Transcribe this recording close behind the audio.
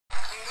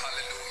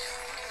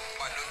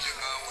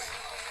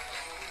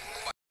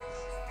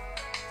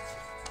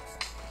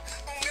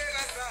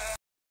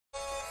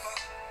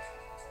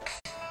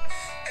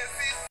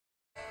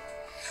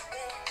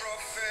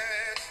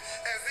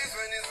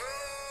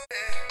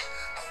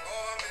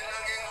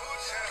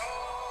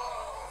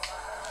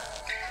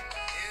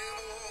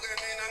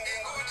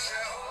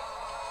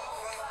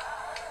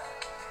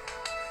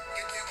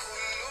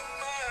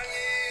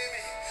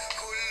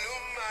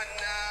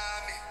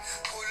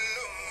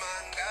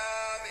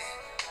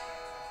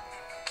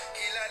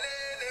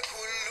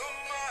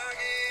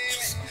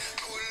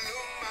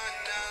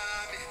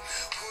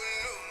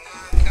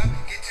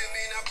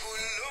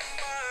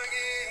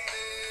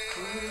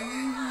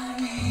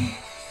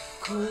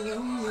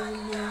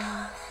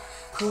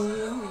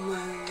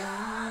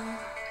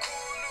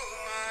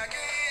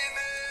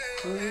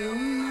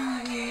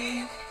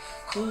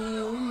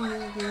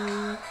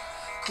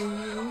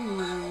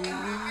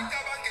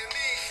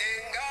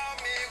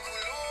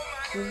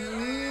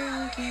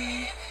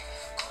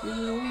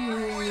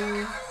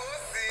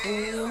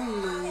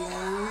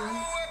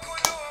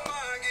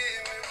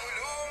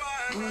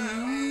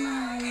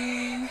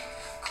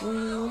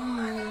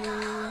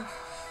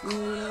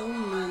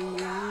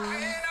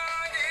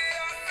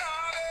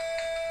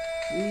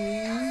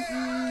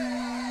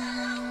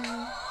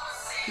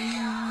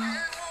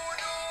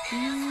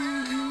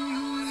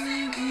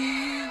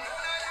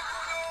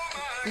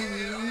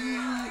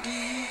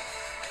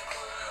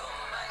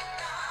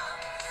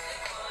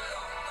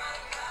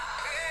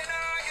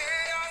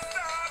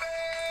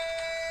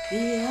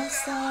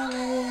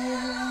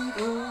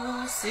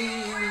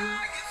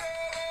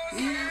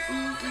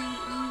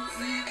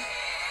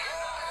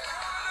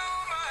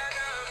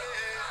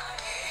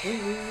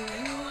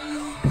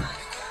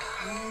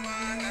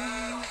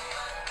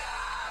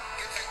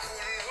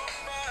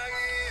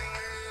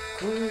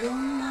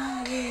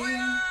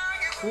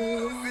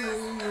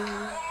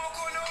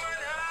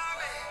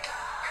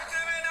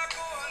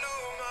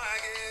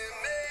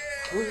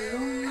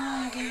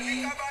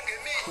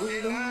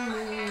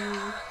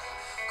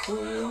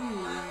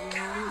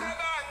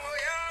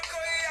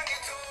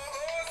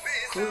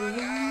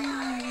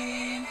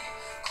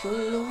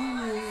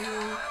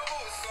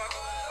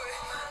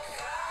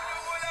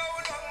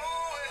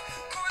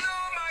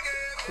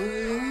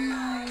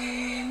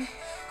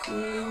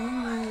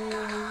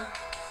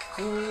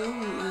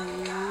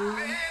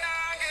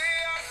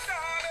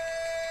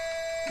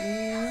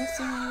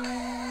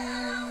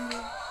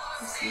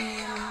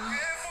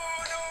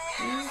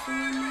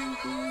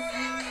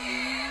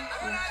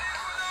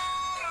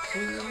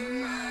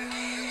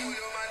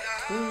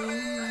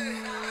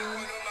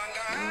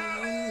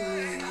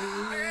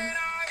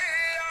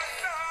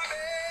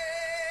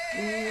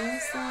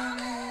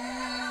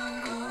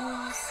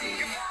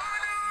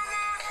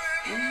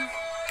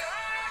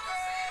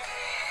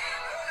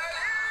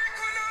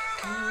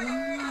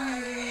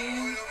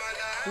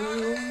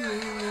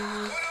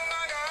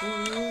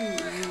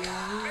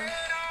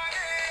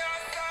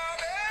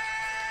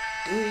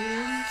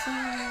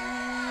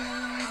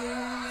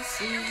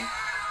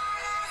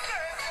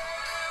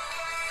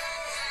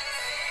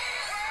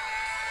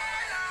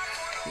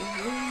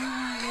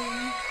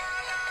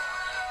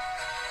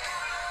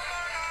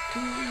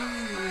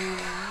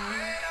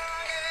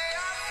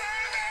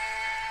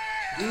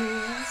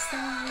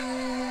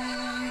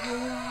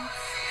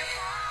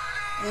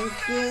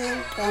Thank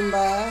you,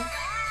 Kamba.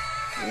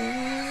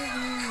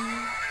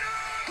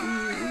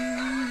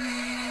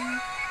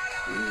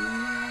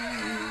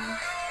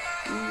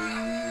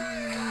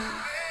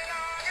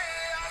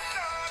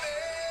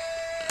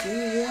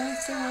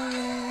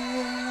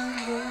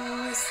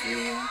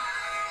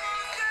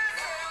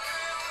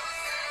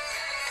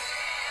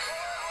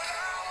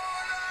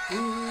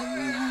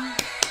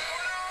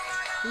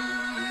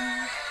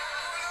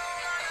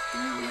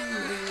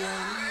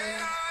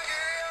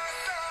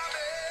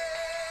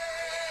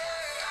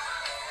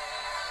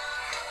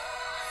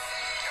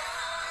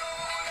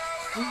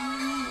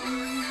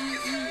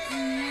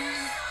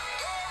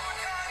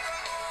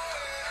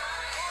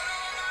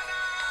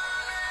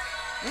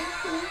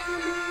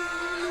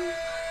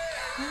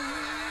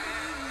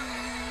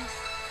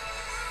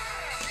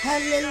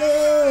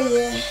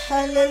 Hallelujah,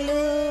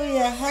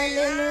 hallelujah,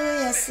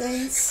 hallelujah,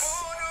 saints.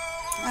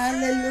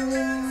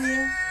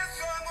 Hallelujah.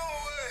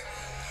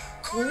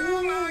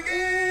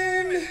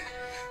 Kulumagami,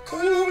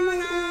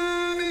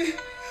 kulumagami,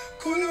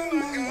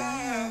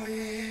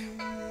 kulumagami.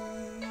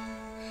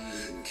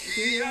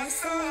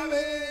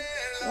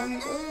 Ngiyasabela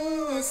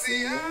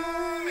Nkosi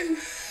yami,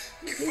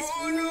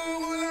 ngifuna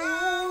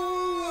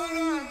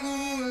ukulawula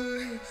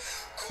kuwe.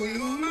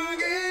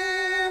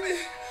 Kulumagami,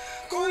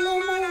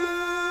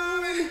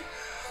 kulumagami,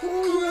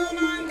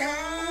 kulumagami.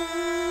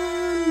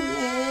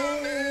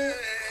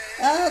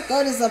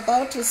 God is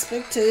about to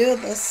speak to you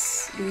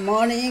this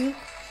morning.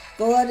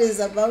 God is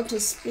about to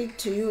speak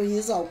to you.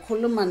 He's our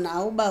Kuluma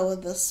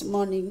Nauba this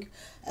morning.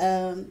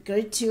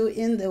 Greet you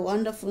in the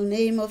wonderful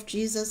name of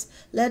Jesus.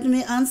 Let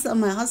me answer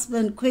my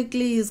husband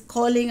quickly. He's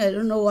calling. I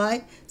don't know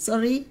why.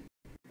 Sorry.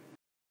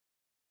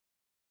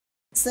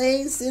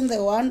 Saints, in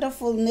the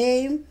wonderful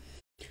name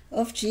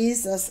of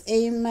Jesus,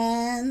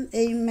 amen,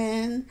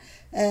 amen.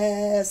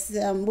 He's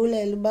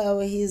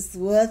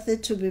worthy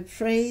to be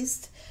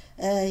praised.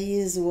 He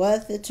is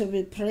worthy to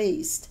be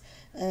praised.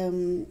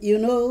 I've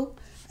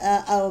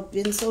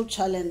been so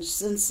challenged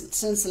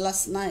since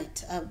last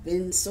night. I've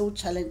been so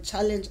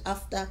challenge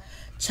after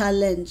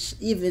challenge.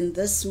 Even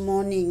this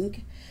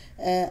morning,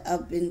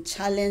 I've been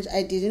challenged.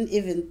 I didn't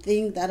even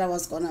think that I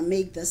was gonna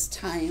make this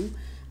time.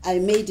 I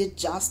made it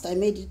just.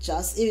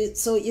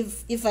 So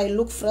if I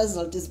look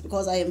frazzled, it's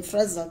because I am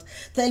frazzled.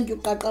 Thank you,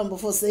 Kakambo,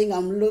 for saying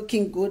I'm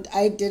looking good.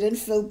 I didn't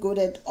feel good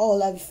at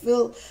all. I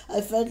felt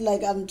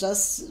like I'm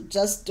just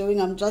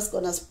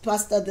gonna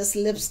plaster this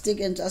lipstick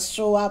and just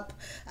show up.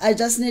 I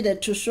just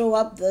needed to show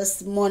up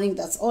this morning.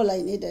 That's all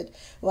I needed,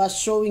 was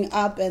showing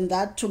up, and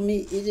that to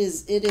me it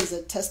is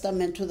a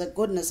testament to the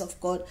goodness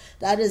of God.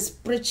 That is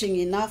preaching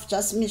enough.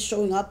 Just me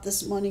showing up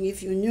this morning.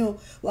 If you knew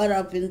what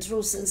I've been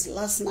through since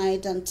last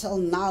night until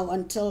now,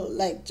 until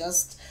like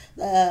just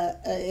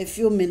a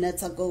few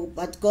minutes ago.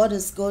 But God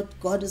is good.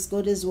 God is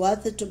good. Is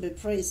worthy to be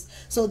praised.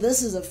 So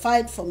this is a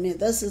fight for me.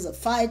 This is a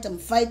fight. I'm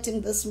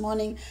fighting this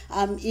morning.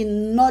 I'm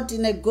not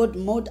in a good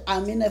mood.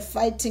 I'm in a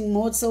fighting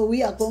mode. So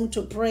we are going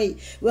to pray.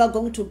 We are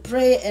going to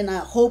pray, and I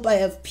hope I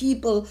have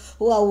people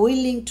who are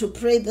willing to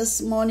pray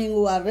this morning,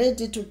 who are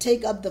ready to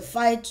take up the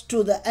fight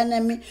to the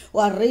enemy, who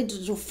are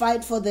ready to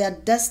fight for their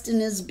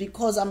destinies,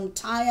 because I'm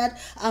tired.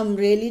 I'm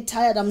really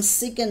tired. I'm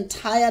sick and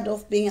tired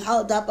of being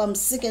held up. I'm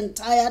sick and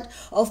tired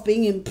of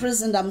being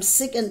imprisoned. I'm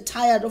sick and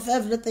tired of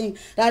everything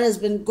that has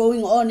been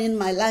going on in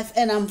my life,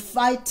 and I'm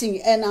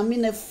fighting, and I'm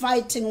in a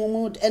fighting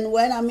mood. And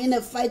when I'm in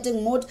a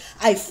fighting mood,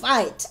 I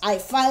fight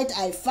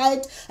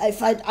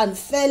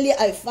unfairly,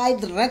 I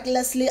fight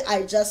recklessly,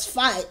 I just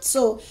fight.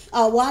 So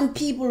I want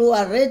people who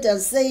are ready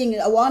and saying,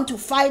 I want to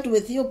fight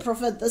with you,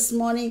 Prophet, this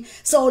morning.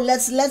 So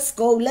let's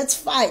go, let's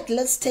fight,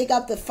 let's take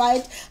up the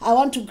fight. I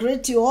want to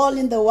greet you all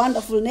in the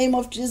wonderful name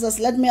of Jesus.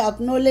 Let me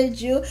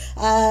acknowledge you.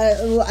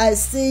 I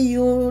see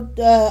you,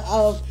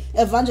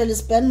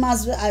 Evangelist Ben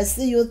Mazwe, I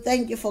see you.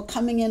 Thank you for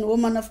coming in,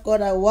 woman of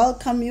God. I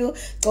welcome you.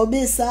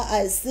 Tobisa,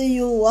 I see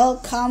you.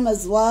 Welcome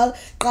as well.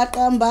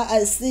 Kakamba,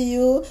 I see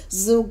you.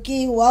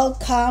 Zuki,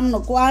 welcome.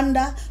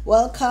 Nokwanda,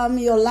 welcome.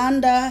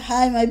 Yolanda,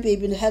 hi, my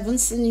baby. Haven't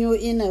seen you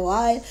in a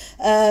while.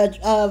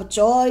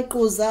 Joy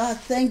Kuza,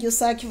 thank you,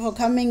 Saki, for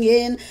coming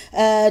in.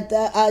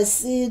 I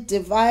see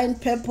Divine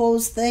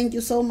Purpose. Thank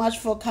you so much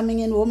for coming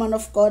in, woman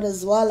of God,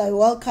 as well. I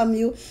welcome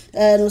you.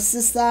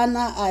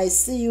 Sisana, I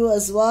see you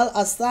as well.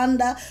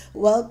 Asanda,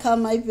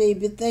 welcome, my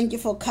baby. Thank you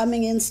for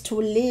coming in.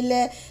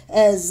 Stulile,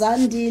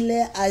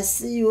 Zandile, I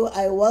see you.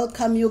 I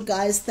welcome you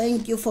guys.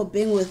 Thank you for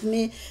being with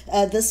me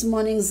this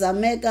morning.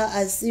 Zamega,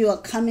 I see you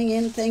are coming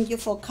in. Thank you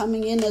for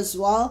coming in as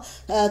well.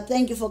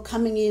 Thank you for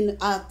coming in.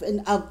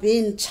 I've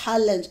been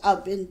challenged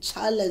after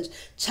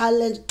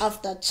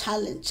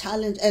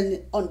challenge,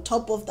 and on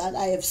top of that,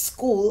 I have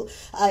school.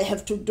 I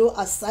have to do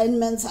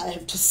assignments. I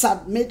have to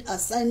submit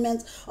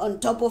assignments on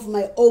top of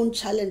my own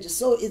challenges.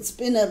 So it's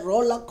been a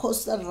roller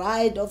coaster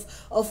ride of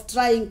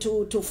trying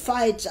to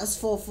fight just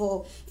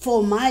for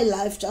my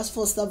life, just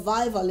for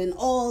survival, and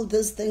all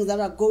these things that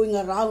are going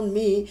around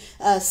me,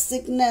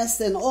 sickness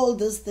and all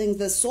these things.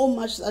 There's so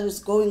much that is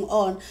going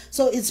on.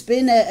 So it's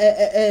been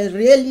a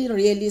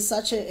really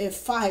such a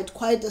fight,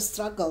 quite a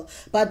struggle.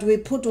 But we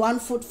put one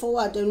foot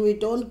forward, and we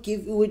don't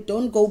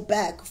go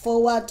back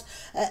forward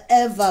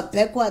ever,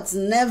 backwards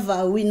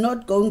never. We're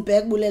not going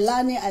back.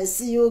 Bulelani, I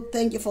see you.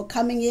 Thank you for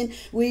coming in.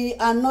 We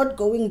are not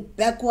going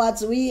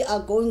backwards. We are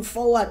going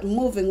forward,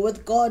 moving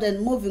with God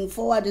and moving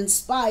forward in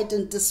spite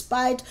and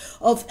despite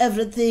of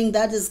everything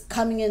that is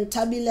coming in.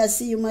 Tabila, I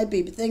see you, my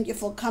baby. Thank you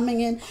for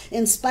coming in.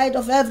 In spite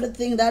of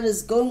everything that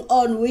is going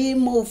on, we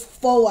move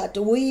forward.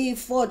 We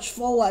forge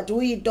forward.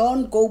 We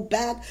don't go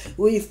back.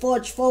 We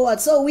forge forward.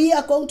 So we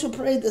are going to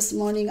pray this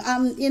morning.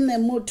 I'm in a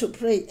mood to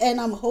pray, and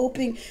I'm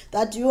hoping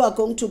that you are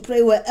going to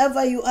pray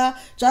wherever you are.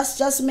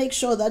 Just make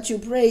sure that you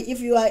pray. If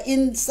you are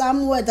in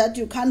somewhere that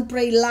you can't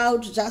pray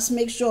loud, just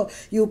make sure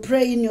you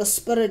pray in your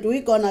spirit.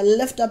 We're gonna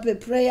lift up a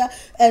prayer,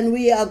 and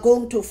we are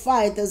going to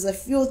fight. There's a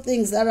few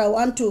things that I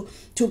want to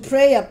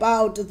pray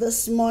about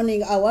this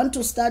morning. I want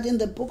to start in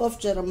the book of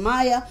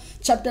Jeremiah,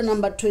 chapter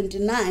number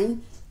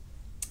 29.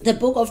 The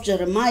book of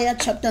Jeremiah,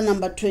 chapter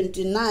number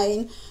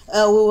 29.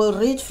 We will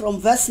read from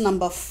verse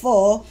number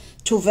 4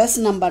 to verse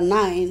number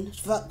 9.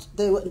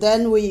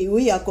 Then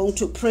we are going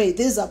to pray.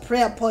 These are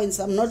prayer points.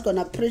 I'm not going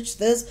to preach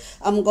this.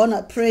 I'm going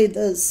to pray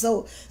this.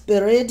 So be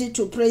ready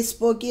to pray.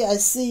 Spooky, I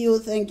see you.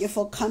 Thank you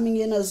for coming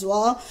in as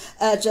well.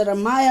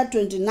 Jeremiah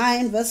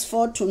 29, verse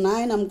 4 to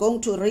 9. I'm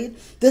going to read.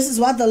 This is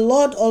what the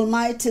Lord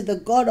Almighty, the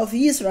God of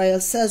Israel,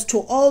 says to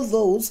all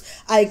those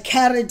I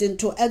carried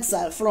into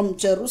exile from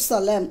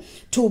Jerusalem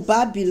to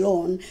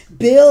Babylon.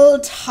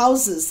 Build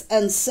houses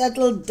and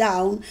settle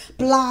down,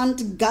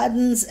 plant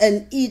gardens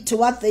and eat eat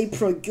what they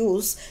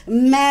produce,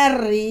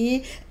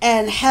 marry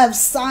and have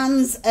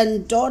sons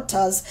and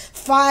daughters,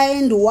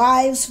 find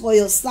wives for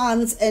your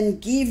sons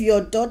and give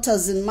your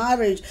daughters in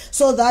marriage,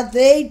 so that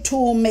they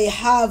too may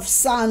have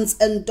sons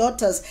and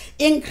daughters.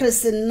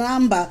 Increase in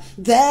number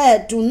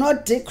there, do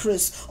not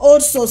decrease.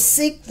 Also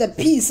seek the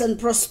peace and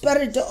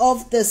prosperity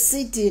of the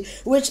city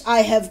which I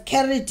have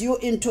carried you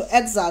into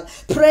exile.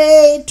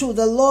 Pray to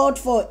the Lord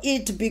for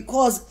it,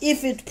 because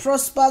if it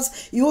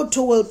prospers, you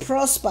too will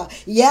prosper.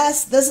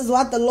 Yes, this is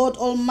what the Lord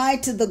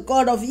Almighty, the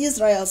God of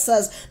Israel,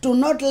 says. Do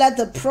not let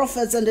the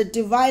prophets and the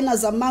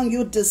diviners among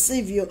you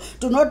deceive you.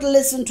 Do not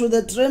listen to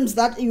the dreams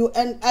that you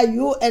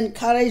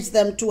encourage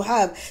them to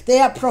have. They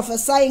are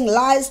prophesying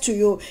lies to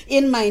you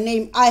in my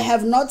name. I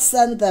have not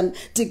sent them,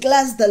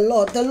 declares the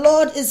Lord. The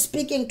Lord is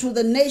speaking to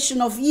the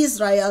nation of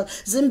Israel.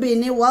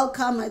 Zimbini,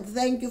 welcome. I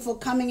thank you for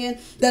coming in.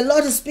 The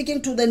Lord is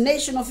speaking to the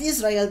nation of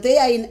Israel. They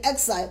are in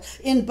exile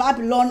in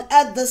Babylon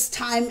at this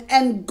time,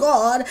 and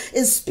God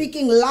is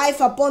speaking life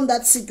upon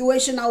that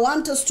situation. I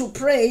want us to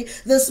pray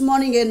this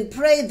morning and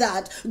pray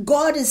that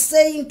God is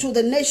saying to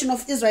the nation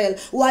of Israel,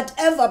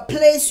 whatever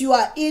place you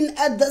are in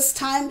at this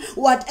time,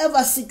 whatever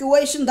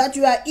situation that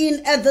you are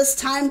in at this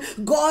time,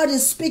 God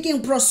is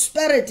speaking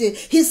prosperity.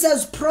 He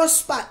says,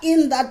 prosper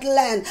in that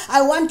land.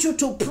 I want you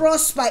to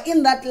prosper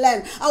in that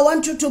land. I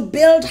want you to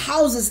build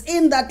houses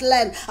in that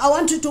land. I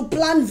want you to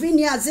plant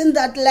vineyards in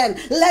that land.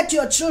 Let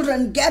your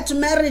children get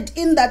married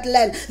in that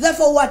land.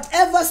 Therefore,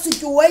 whatever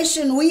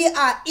situation we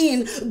are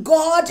in,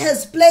 God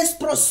has placed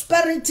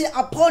prosperity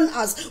upon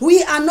us.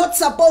 We are not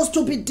supposed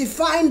to be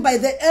defined by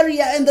the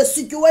area and the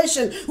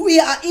situation we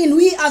are in.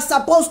 We are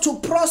supposed to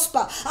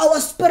prosper. Our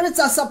spirits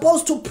are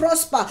supposed to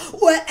prosper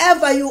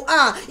wherever you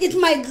are. It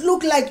might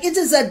look like it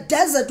is a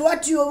desert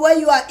where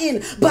you are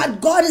in,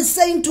 but God is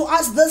saying to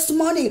us this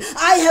morning,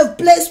 I have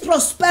placed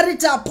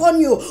prosperity upon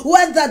you.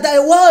 Whether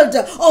the world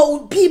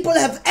or people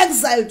have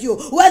exiled you,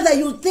 whether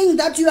you think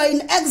that you are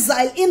in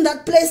exile in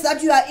that place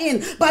that you are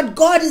in, but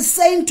God is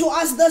saying to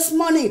us this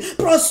morning,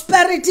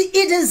 prosperity,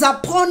 it is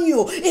upon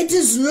you. It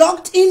is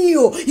locked in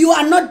you. You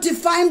are not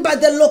defined by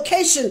the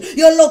location.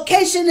 Your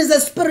location is a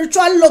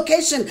spiritual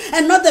location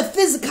and not the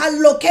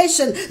physical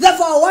location.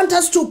 Therefore, I want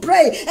us to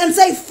pray and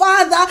say,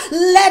 Father,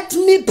 let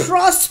me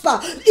prosper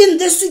in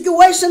this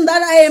situation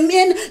that I am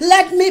in.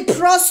 Let me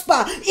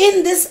prosper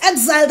in this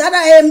exile that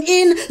I am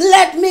in.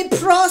 Let me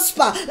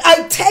prosper.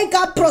 I take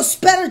up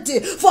prosperity,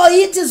 for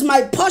it is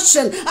my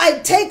portion. I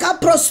take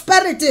up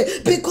prosperity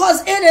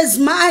because it is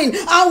mine.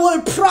 I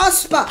will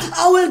prosper.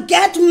 I will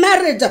get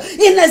married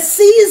in a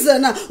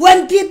season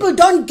when people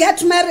don't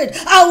get married.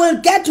 I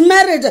will get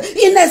married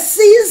in a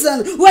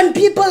season when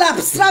people are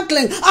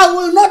struggling. I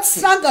will not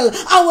struggle.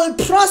 I will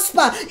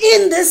prosper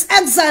in this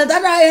exile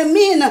that I am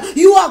in.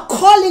 You are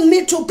calling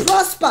me to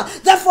prosper.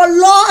 Therefore,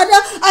 Lord,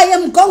 I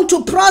am going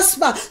to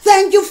prosper.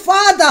 Thank you,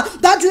 Father,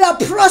 that we are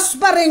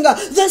prospering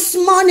this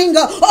morning.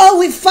 Oh,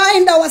 we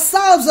find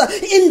ourselves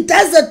in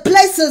desert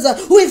places.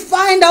 We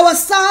find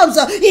ourselves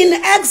in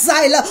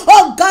exile.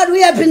 Oh God,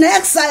 we have been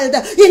exiled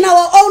in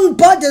our own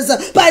bodies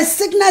by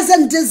sickness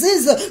and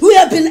disease. We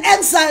have been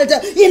exiled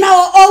in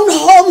our own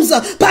homes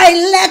by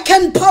lack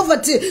and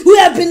poverty. We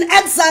have been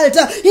exiled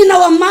in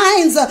our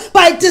minds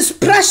by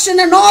depression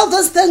and all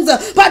those things.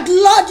 But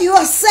Lord, you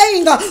are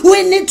saying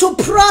we need to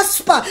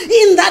prosper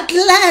in that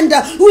land.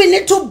 We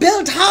need to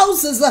build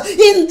houses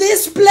in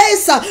this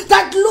place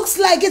that looks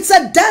like it's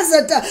a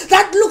desert,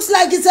 that looks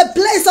like it's a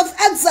place of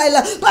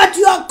exile, but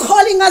you are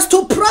calling us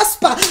to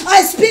prosper.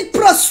 I speak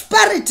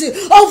prosperity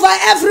over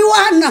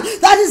everyone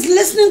that is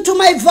listening to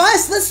my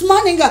voice this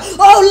morning.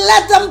 Oh,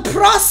 let them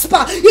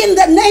prosper in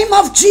the name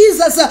of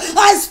Jesus.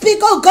 I speak,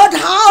 oh God,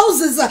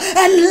 houses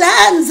and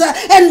lands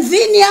and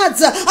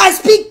vineyards. I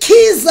speak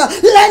keys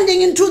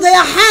landing into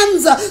their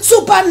hands,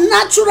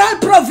 supernatural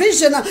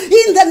provision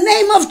in the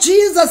name of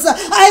Jesus.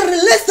 I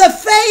release the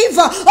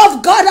favor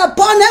of God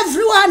upon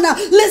everyone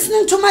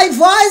listening to my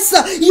voice.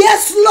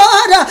 Yes,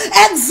 Lord,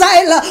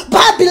 exile,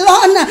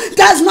 Babylon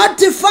does not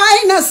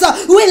define us.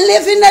 We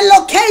live in a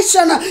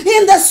location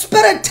in the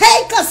spirit.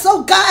 Take us,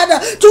 oh God,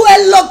 to a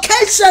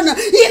location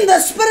in the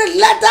spirit.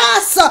 Let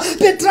us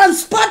be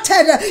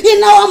transported in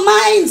our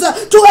minds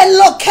to a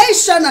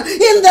location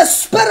in the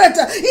spirit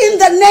in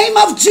the name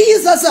of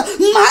Jesus.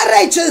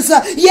 Marriages,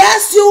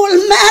 yes, you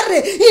will marry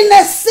in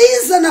a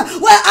season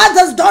where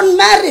others don't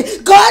marry.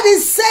 God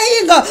is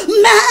saying,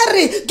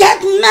 marry,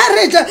 get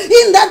married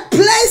in that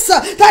place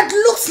that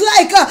looks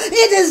like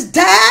it is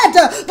dead,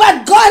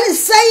 but God is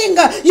saying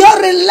your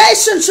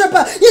relationship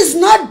is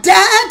not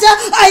dead.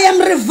 I am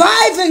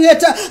reviving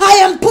it.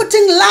 I am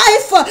putting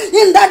life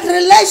in that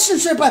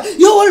relationship.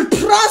 You will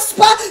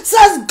prosper,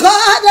 says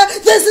God.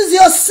 This is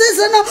your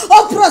season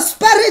of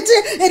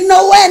prosperity. And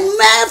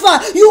whenever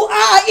you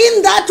are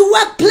in that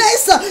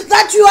workplace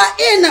that you are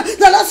in,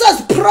 the Lord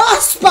says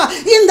prosper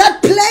in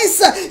that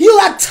place. You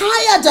are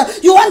tired,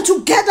 you want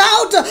to get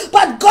out,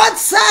 but God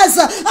says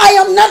I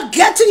am not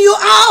getting you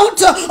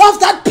out of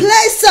that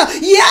place.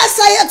 Yes,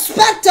 I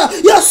expect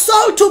your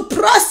soul to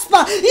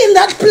prosper in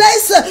that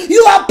place.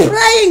 You are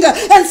praying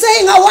and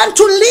saying, I want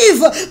to leave.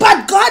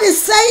 But God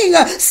is saying,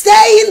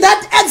 stay in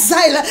that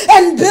exile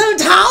and build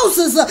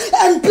houses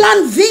and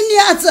plant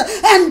vineyards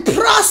and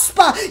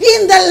prosper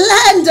in the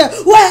land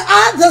where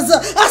others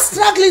are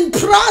struggling.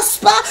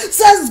 Prosper,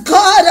 says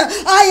God.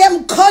 I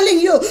am calling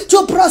you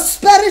to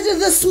prosperity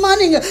this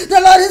morning.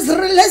 The Lord is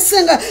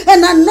releasing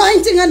an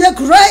anointing and a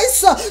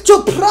grace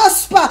to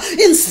prosper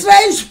in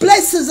strange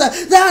places.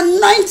 The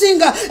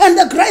anointing and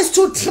the grace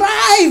to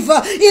thrive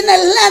in a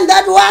land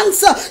that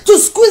wants to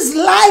squeeze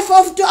life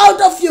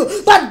out of you.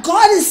 But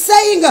God is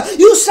saying,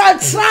 you shall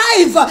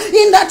thrive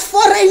in that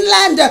foreign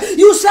land.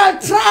 You shall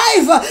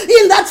thrive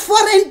in that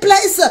foreign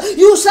place.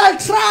 You shall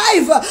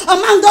thrive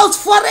among those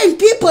foreign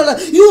people.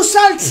 You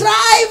shall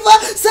thrive,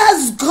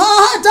 says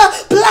God.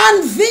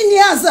 Plant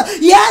vineyards.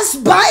 Yes,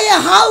 buy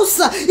a house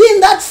in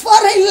that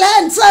foreign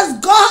land, says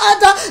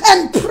God,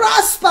 and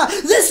prosper.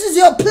 This is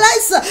your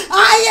place.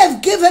 I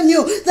have given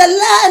you the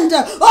land.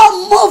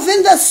 Oh, move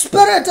in the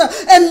spirit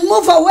and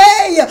move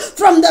away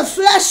from the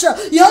flesh.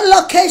 Your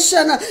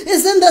location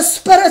is in the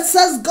spirit,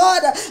 says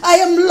God. I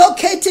am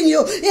locating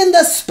you in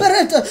the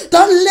spirit.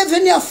 Don't live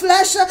in your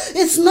flesh.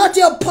 It's not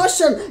your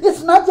portion.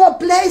 It's not your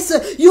place.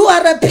 You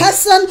are a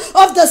person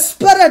of the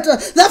spirit.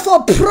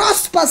 Therefore,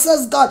 prosper,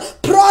 says God.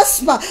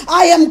 Prosper.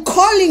 I am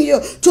calling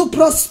you to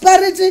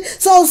prosperity.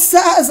 So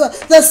says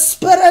the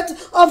spirit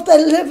of the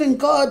living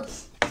God.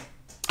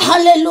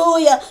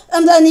 Hallelujah.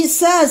 And then he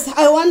says,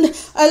 I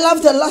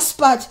love the last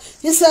part.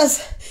 He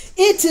says,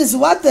 it is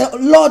what the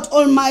Lord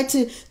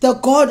Almighty, the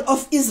God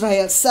of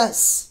Israel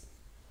says.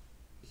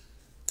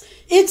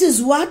 It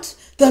is what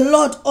the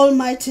Lord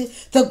Almighty,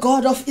 the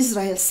God of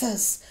Israel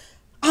says.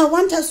 I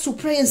want us to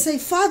pray and say,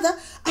 Father,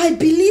 I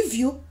believe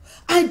you.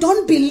 I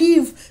don't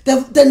believe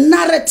the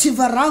narrative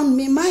around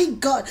me. My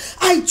God,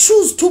 I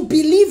choose to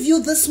believe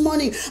you this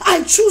morning.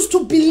 I choose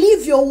to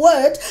believe your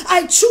word.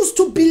 I choose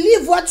to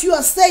believe what you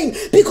are saying,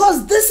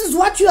 because this is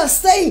what you are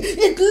saying.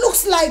 It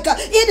looks like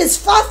it is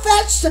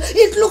far-fetched.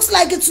 It looks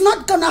like it's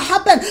not going to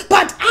happen.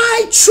 But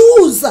I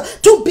choose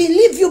to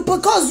believe you,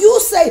 because you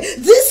say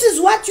this is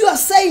what you are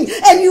saying.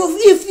 And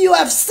if you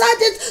have said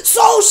it,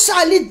 so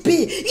shall it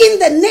be. In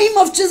the name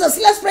of Jesus,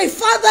 let's pray.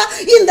 Father,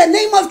 in the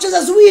name of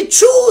Jesus, we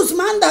choose,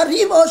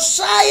 we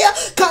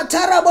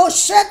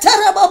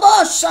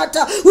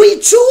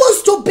choose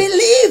to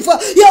believe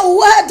your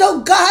word, oh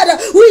God.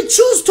 We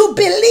choose to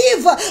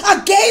believe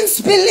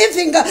against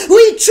believing.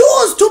 We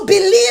choose to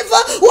believe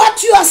what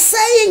you are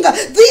saying.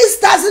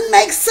 This doesn't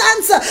make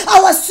sense.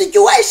 Our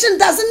situation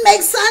doesn't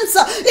make sense.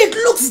 It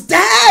looks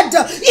dead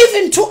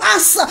even to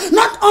us,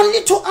 not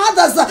only to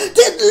others.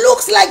 It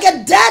looks like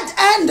a dead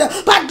end.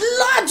 But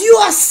Lord, you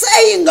are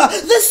saying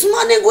this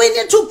morning we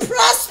need to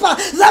prosper.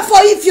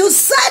 Therefore, if you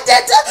said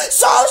it,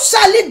 so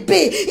shall it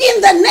be.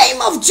 In the name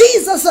of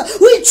Jesus,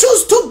 we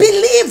choose to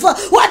believe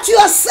what you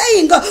are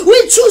saying. We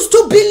choose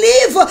to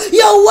believe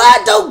your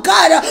word, oh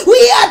God. We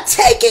are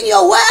taking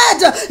your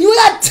word. We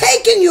are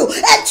taking you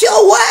at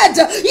your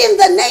word.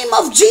 In the name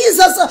of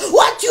Jesus,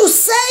 what you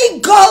say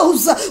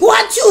goes.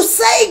 What you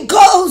say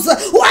goes.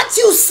 What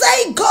you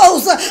say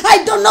goes.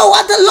 I don't know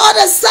what the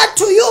Lord has said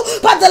to you,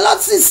 but the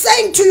Lord is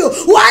saying to you,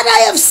 what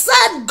I have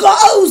said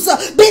goes.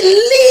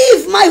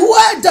 Believe my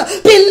word.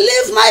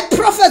 Believe my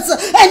prophets,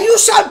 and you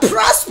shall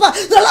prosper.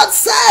 The Lord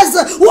says,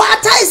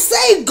 what I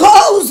say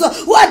goes.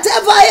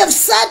 Whatever I have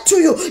said to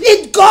you,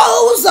 it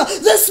goes.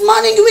 This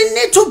morning we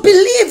need to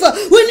believe.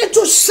 We need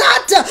to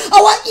shut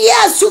our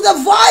ears to the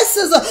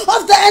voices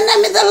of the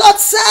enemy, the Lord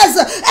says,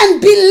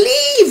 and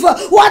believe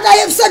what I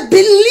have said.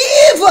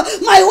 Believe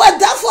my word.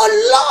 Therefore,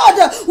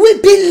 Lord, we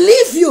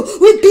believe you.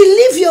 We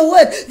believe your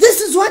word.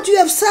 This is what you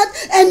have said,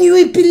 and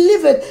we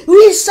believe it.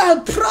 We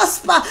shall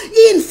prosper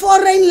in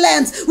foreign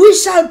lands. We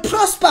shall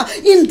prosper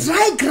in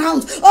dry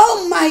grounds.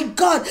 Oh my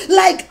God,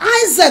 like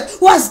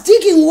Isaac was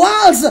digging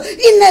wells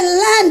in a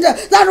land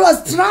that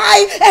was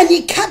dry, and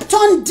he kept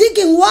on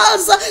digging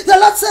wells. The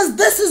Lord says,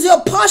 this is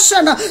your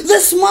portion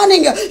this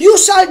morning. You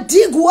shall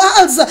dig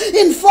wells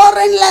in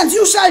foreign lands.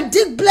 You shall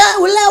dig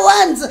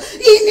wells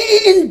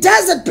in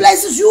desert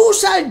places. You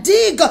shall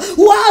dig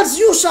wells.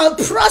 You shall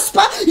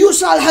prosper. You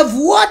shall have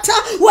water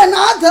when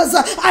others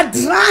are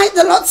dry.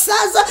 The Lord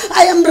says,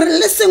 I am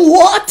releasing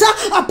water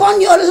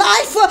upon your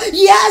life.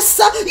 Yes,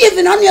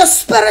 even on your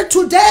spirit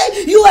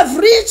today. You have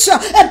reached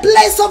a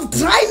place of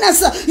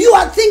dryness. You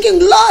are thinking,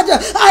 Lord,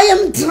 I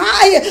am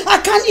dry. I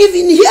can't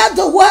even hear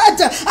the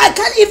word. I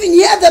can't even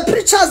hear the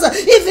preachers.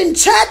 Even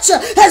church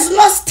has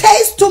lost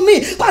taste to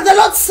me. But the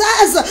Lord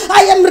says,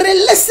 I am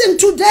releasing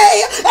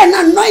today an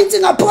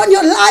anointing upon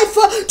your life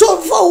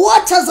for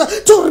waters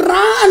to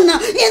run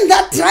in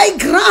that dry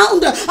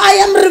ground. I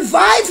am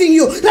reviving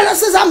you. The Lord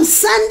says, I'm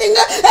sending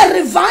a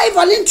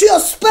revival into your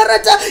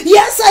spirit.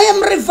 Yes, I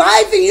am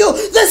reviving you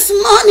this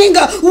morning.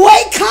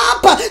 Wake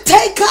up.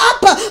 Take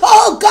up,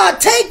 oh God,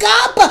 take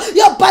up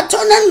your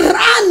baton and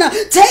run.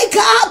 Take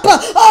up,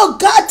 oh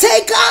God,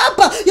 take up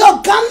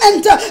your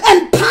garment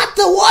and part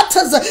the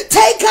waters.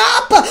 Take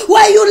up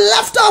where you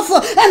left off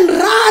and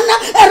run.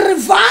 A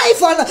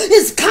revival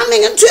is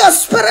coming into your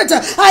spirit.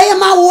 I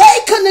am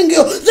awakening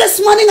you this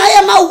morning. I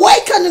am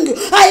awakening you.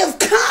 I have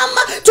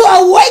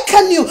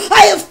you.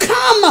 I have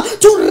come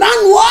to run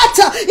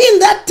water in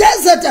that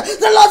desert.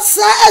 The Lord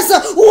says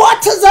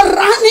waters are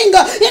running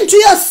into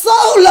your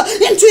soul,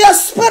 into your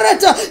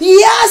spirit.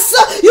 Yes,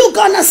 you're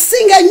gonna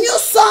sing a new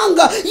song.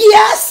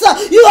 Yes,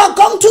 you are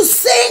going to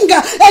sing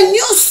a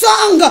new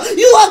song.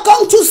 You are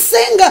going to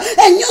sing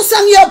a new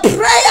song. Your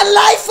prayer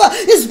life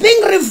is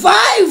being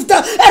revived.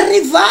 A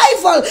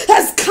revival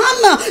has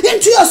come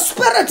into your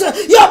spirit.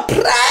 Your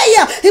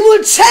prayer, it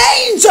will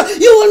change.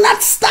 You will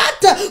not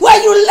start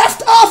where you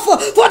left off.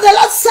 For the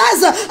Lord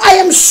says, I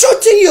am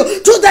shooting you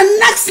to the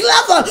next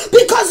level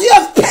because you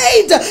have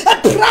paid a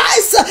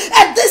price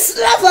at this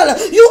level.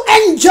 You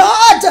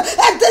endured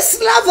at this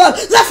level.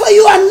 Therefore,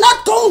 you are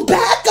not going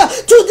back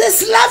to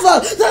this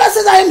level. The Lord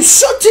says, I am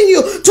shooting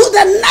you to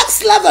the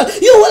next level.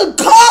 You will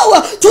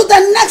go to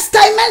the next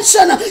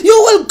dimension. You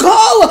will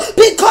go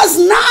because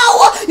now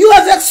you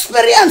have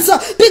experience,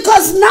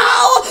 because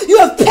now you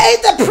have paid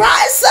the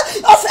price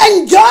of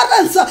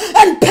endurance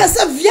and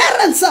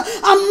perseverance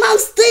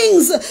amongst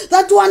things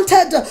that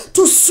wanted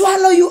to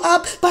swallow you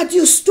up, but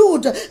you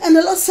stood. And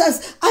the Lord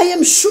says, I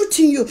am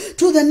shooting you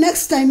to the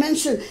next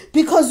dimension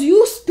because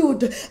you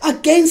stood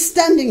against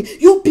standing.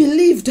 You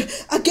believed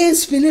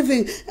against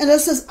believing. And the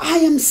Lord says, I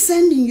am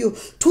sending you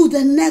to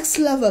the next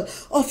level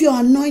of your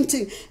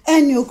anointing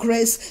and your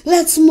grace.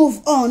 Let's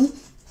move on.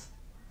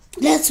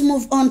 Let's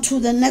move on to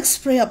the next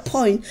prayer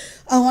point.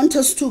 I want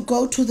us to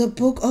go to the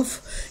book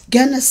of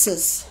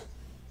Genesis.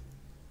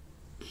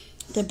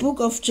 The book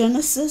of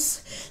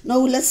Genesis.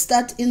 No, let's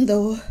start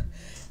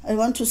I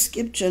want to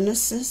skip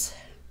Genesis.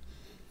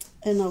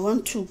 And I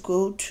want to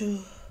go to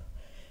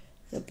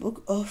the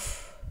book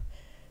of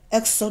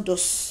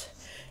Exodus,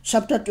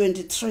 chapter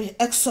 23.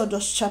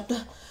 Exodus,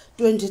 chapter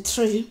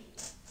 23.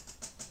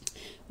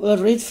 We'll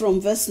read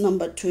from verse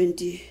number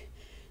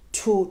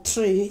 22,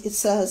 3. It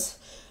says,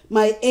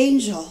 my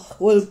angel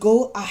will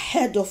go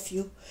ahead of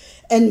you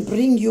and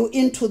bring you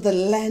into the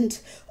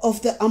land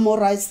of the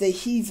Amorites, the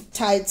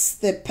Hittites,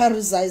 the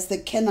Perizzites, the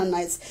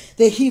Canaanites,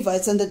 the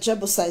Hivites, and the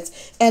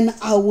Jebusites, and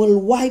I will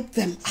wipe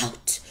them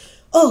out.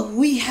 Oh,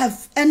 we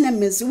have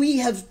enemies. We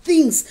have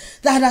things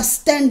that are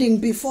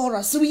standing before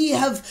us. We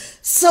have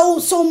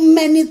so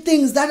many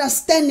things that are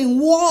standing,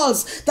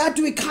 walls that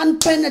we can't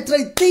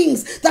penetrate,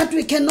 things that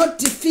we cannot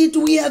defeat.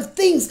 We have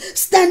things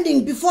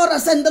standing before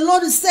us. And the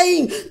Lord is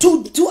saying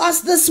to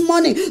us this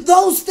morning,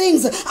 those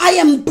things, I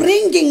am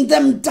bringing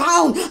them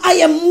down. I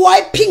am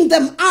wiping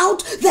them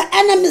out. The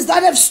enemies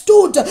that have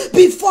stood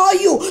before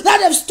you,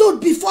 that have stood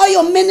before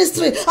your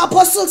ministry.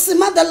 Apostle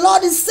Sima, the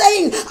Lord is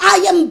saying,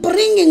 I am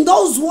bringing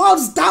those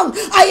walls down.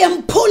 I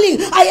am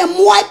pulling, I am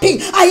wiping,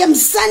 I am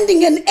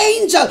sending an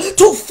angel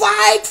to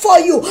fight for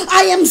you.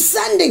 I am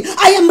sending,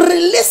 I am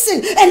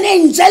releasing an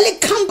angelic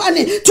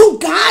company to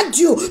guard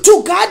you,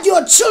 to guard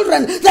your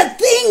children. The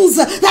things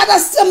that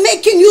are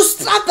making you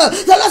struggle,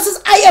 the Lord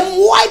says, I am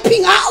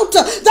wiping out,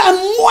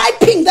 I'm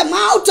wiping them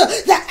out.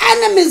 The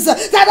enemies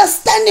that are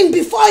standing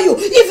before you,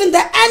 even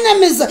the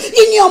enemies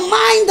in your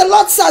mind, the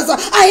Lord says,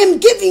 I am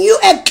giving you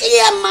a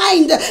clear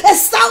mind, a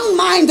sound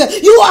mind.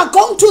 You are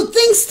going to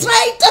think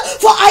straight,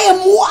 for I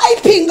am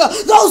wiping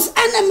those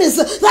enemies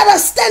that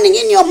are standing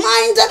in your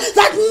mind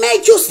that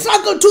make you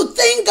struggle to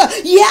think.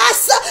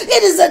 Yes,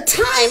 it is a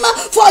time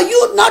for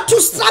you not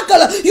to struggle.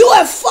 You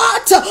have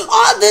fought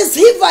all these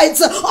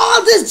Hivites,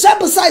 all these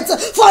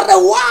Jebusites for a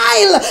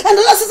while, and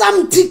the Lord says,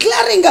 I'm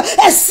declaring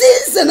a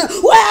season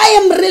where I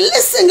am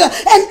releasing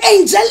an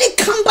angelic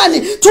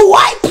company to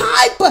wipe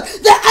out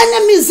the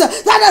enemies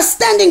that are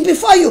standing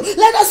before you.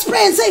 Let us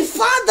pray and say,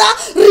 Father,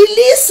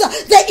 release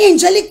the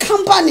angelic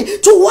company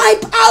to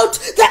wipe out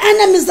the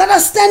enemies that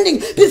are standing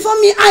before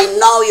me. I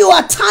know you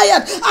are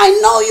tired. I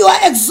know you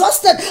are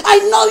exhausted. I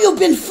know you've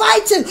been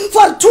fighting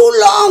for too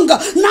long.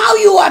 Now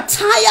you are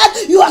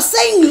tired. You are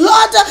saying,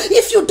 Lord,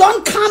 if you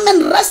don't come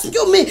and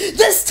rescue me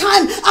this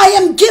time, I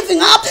am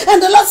giving up.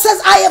 And the Lord says,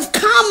 I have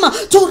come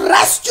to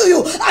rescue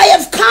you. I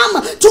have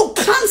come to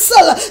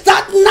cancel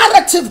that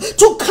narrative,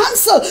 to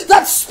cancel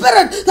that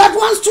spirit that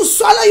wants to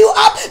swallow you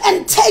up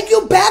and take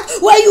you back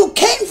where you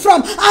came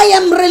from. I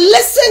am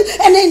releasing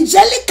an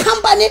angelic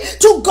company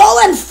to go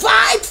and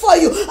fight for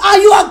you.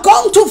 You are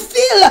going to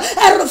feel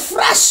a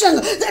refreshing.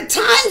 The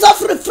times of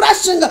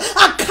refreshing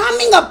are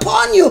coming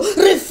upon you.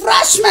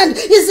 Refreshment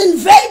is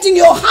invading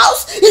your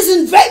house, is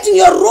invading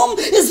your room,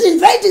 is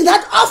invading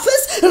that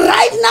office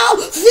right now.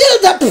 Feel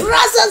the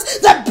presence,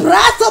 the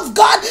breath of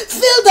God.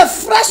 Feel the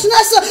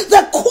freshness,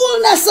 the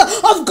coolness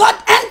of God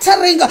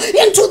entering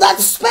into that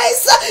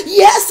space.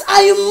 Yes,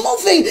 I am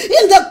moving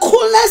in the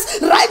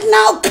coolness right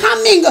now,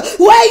 coming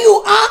where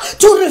you are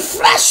to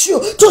refresh you,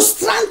 to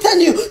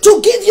strengthen you, to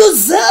give you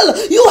zeal.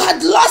 You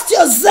had lost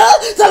your zeal.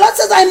 The Lord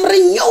says, I'm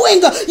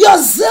renewing your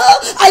zeal.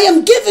 I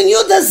am giving you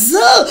the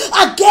zeal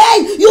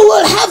again. You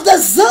will have the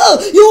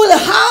zeal. You will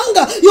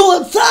hunger. You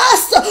will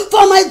thirst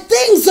for my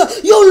things.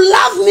 You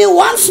love me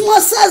once more,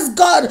 says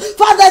God.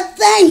 Father,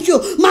 thank you.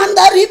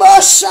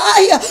 Mandaribo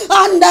Shaya,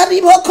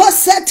 Andaribo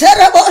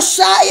Koseterebo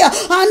Shaya,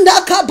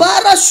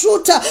 Andakabara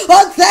Shuta.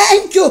 Oh,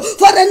 thank you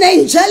for an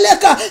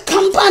angelic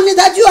company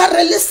that you are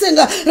releasing releasing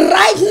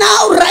right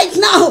now, right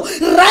now,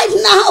 right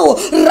now,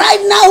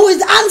 right now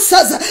with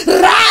answers,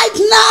 right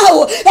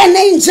now, an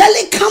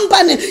angelic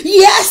company,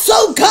 yes,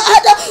 oh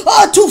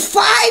God, to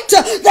fight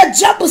the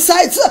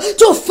Jebusites,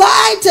 to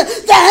fight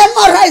the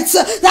Amorites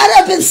that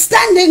have been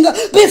standing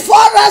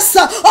before us.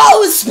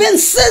 Oh, it's been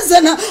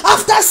season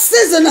after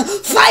season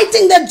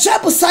fighting the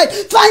Jebusite,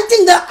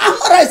 fighting the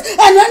Amorites,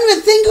 and when we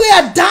think we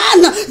are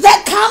done,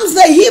 there comes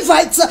the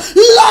Hivites.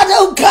 Lord,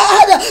 oh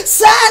God,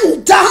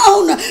 send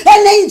down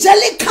an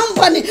angelic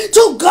company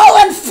to go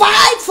and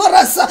fight for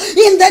us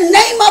in the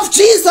name of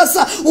Jesus.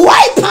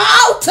 Wipe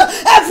out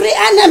every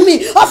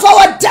enemy of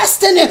our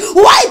destiny,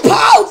 wipe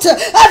out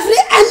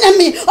every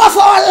enemy of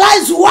our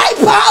lives,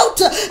 wipe out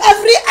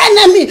every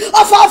enemy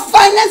of our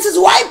finances,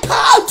 wipe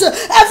out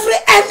every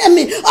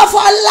enemy of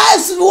our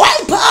lives,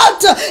 wipe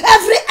out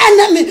every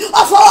enemy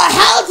of our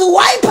health,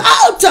 wipe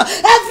out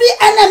every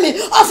enemy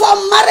of our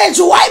marriage,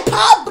 wipe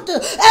out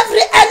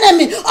every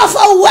enemy of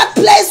our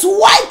workplace,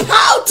 wipe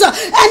out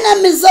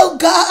enemies, oh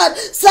God.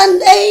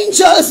 Send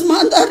angels,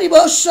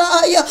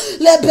 Mandariboshaya,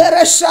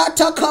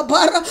 Lebereshata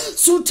Kabara,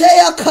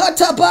 Sutea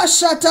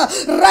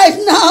Katabashata, right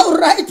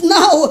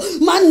now,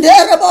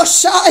 Mandere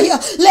Boshaya,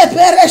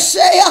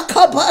 Lebereshaya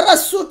Kabara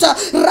Suta,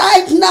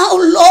 right now,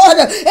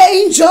 Lord,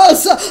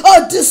 angels,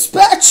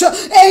 dispatch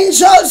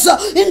angels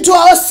into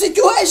our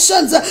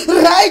situations,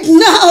 right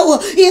now,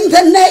 in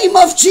the name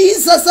of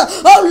Jesus.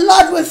 Oh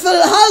Lord, we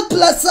feel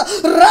helpless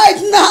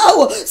right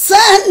now.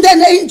 Send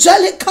an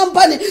angelic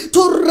company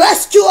to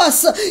rescue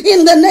us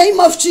in the name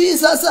of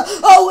Jesus.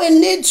 Oh, we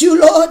need you,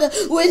 Lord.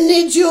 We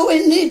need you.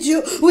 We need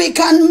you. We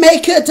can't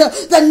make it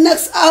the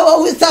next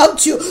hour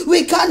without you.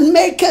 We can't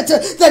make it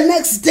the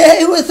next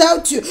day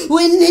without you.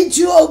 We need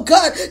you, oh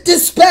God.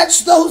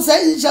 Dispatch those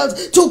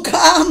angels to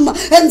come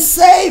and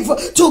save,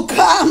 to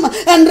come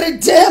and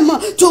redeem,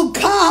 to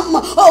come,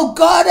 oh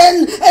God,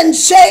 and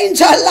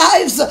change our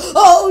lives.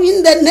 Oh,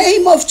 in the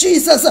name of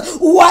Jesus,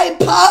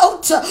 wipe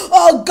out,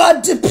 oh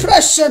God,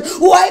 depression,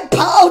 wipe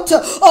out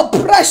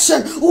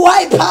oppression,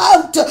 wipe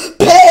out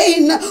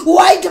pain,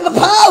 wipe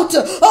out,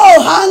 oh,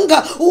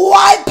 hunger,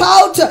 wipe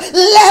out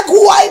lack,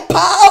 wipe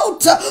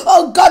out,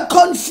 oh God,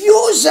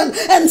 confusion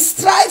and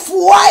strife,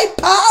 wipe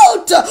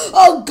out,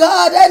 oh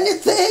God,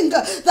 anything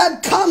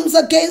that comes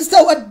against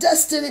our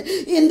destiny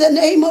in the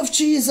name of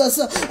Jesus.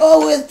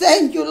 Oh, we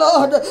thank you,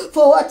 Lord,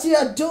 for what you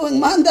are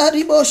doing.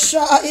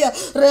 Mandariboshaya,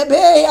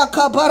 Rebeya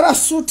Kabara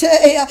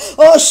Suteya,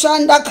 oh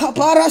Shanda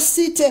Kabara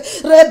Site,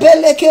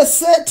 Rebeleke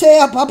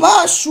Seteya,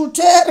 Baba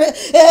Shutere,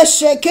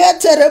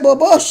 Eshekete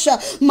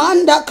Rebobosha,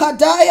 Manda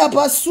Kadaya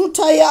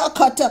Basuta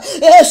Yakata,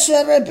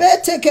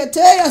 Esherebete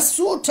Keteya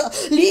Suta,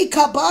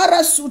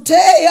 Likabara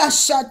Suteya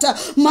Shata,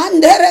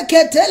 Mandere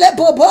Ketele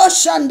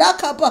Bobosha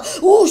Ndakapa,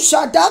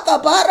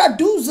 Ushadaka Bara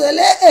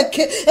Duzele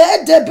Eke,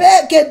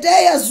 Edebe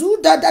Kedeya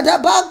Zuda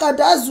Dadabaka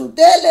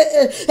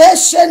Dazudele,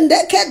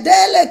 Eshendeke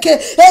Deleke,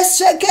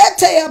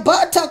 Eshekete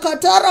Yabata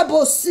Katara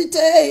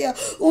Bositeya,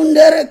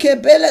 Undere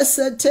Kebele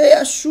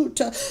Seteya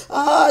Shuta.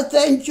 Ah,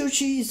 thank you,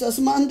 Jesus.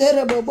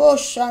 Mandere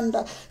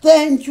Boboshanda.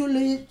 Thank you,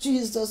 Lord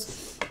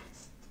Jesus.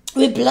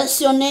 We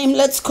bless your name.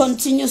 Let's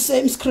continue.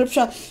 Same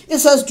scripture. It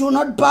says, do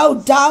not bow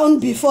down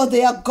before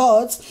their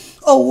gods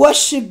or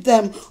worship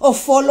them or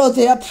follow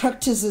their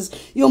practices.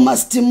 You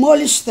must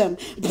demolish them,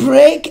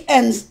 break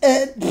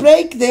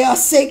their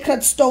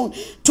sacred stone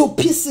to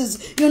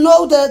pieces. You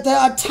know that there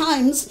are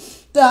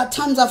times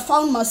I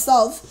found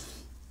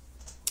myself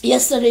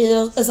yesterday,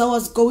 as I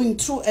was going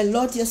through a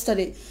lot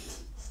yesterday,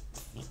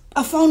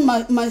 I found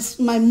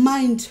my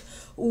mind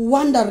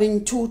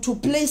wandering to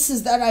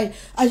places that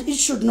it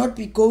should not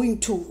be going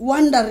to,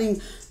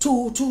 wandering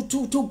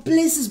to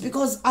places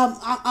because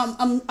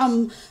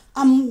I'm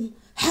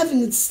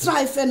having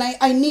strife and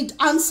I need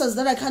answers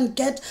that I can't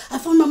get. I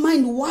found my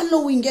mind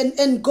wallowing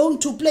and going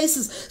to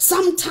places.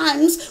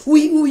 Sometimes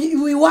we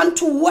want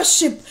to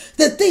worship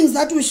the things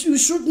that we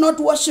should not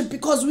worship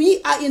because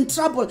we are in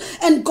trouble.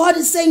 And God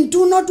is saying,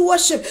 do not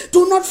worship.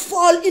 Do not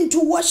fall into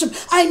worship.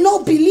 I know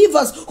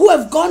believers who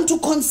have gone to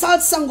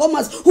consult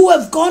sangomas, who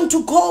have gone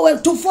to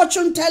go to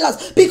fortune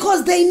tellers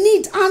because they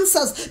need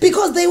answers,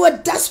 because they were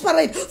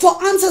desperate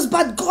for answers.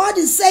 But God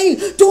is saying,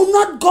 do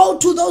not go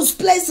to those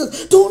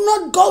places. Do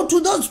not go to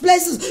those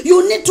places.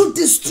 You need to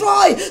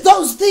destroy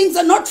those things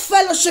and not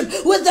fellowship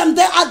with them.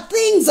 There are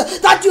things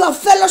that you are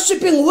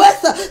fellowshipping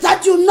with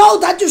that you know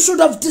that you should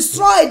have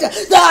destroyed.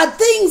 There are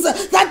things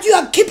that you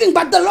are keeping,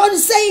 but the Lord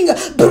is saying,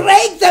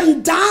 break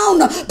them down.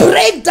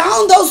 Break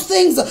down those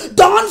things.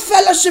 Don't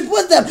fellowship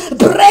with them.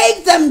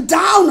 Break them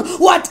down.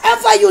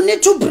 Whatever you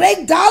need to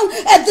break down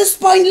at this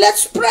point,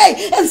 let's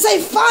pray and say,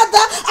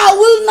 Father, I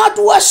will not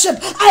worship.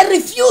 I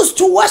refuse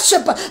to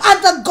worship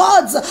other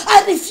gods.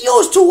 I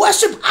refuse to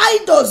worship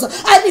idols.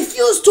 I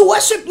refuse to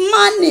worship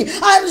money.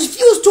 I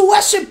refuse to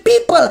worship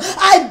people.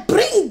 I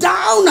bring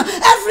down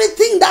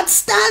everything that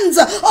stands,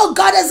 oh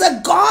God, as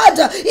a God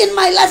in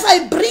my life.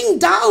 I bring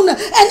down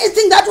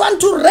anything that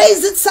wants to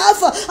raise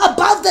itself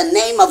above the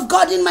name of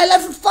God in my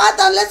life.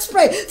 Father, let's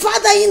pray.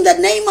 Father, in the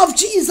name of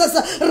Jesus,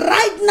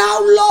 right now,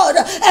 Lord,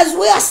 as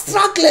we are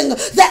struggling,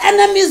 the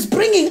enemy is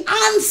bringing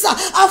answer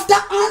after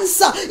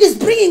answer, is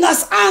bringing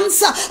us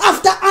answer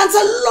after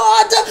answer.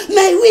 Lord,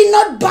 may we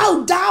not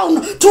bow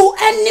down to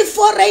any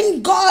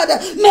foreign God.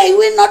 May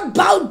we not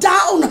bow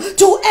down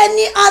to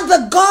any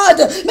other God.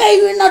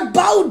 May we not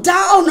bow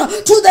down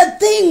to the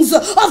things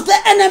of the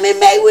enemy.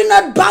 May we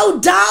not bow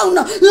down,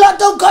 Lord,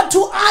 oh God,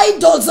 to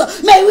idols.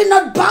 May we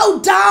not bow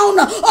down,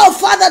 oh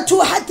Father,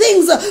 to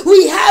things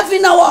we have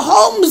in our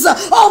homes.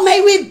 Oh,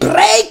 may we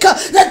break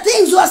the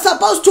things we are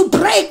supposed to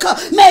break.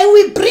 May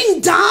we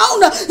bring down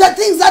the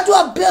things that we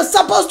are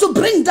supposed to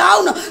bring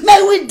down.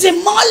 May we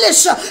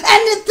demolish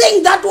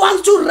anything that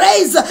wants to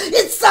raise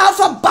itself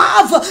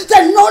above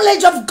the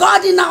knowledge of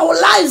God in our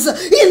lives.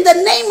 In the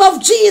name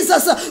of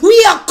Jesus, we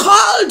are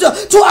called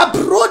to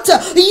uproot.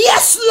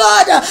 Yes,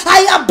 Lord,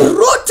 I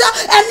uproot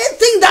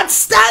anything that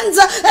stands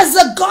as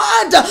a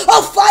God,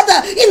 oh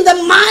Father, in the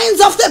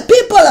minds of the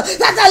people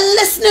that are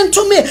listening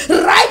to me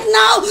right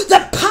now.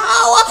 The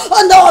power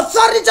and the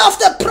authority of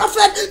the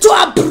prophet to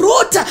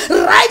uproot.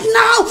 Right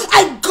now,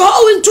 I go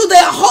into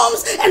their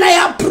homes and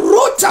I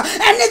uproot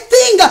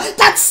anything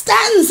that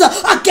stands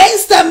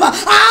against them.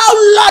 Oh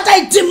Lord,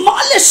 I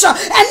demolish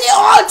any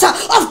altar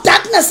of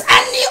darkness,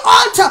 any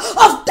altar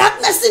of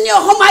darkness in your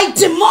home. I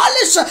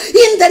demolish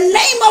in the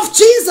name of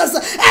Jesus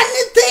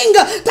anything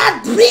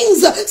that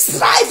brings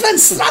strife and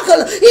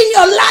struggle in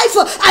your life.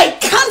 I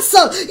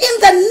cancel in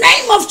the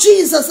name of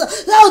Jesus.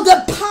 Now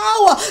the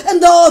power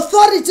and the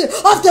authority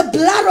of the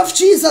blood of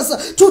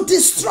Jesus to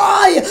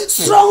destroy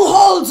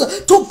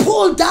strongholds, to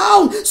pull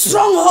down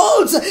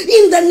strongholds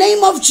in the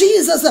name of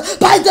Jesus.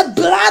 By the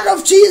blood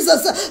of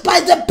Jesus, by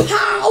the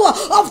power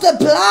of the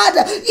blood,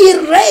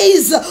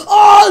 erase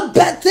all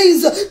bad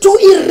things, to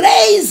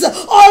erase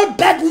all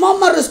bad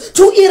memories,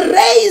 to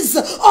erase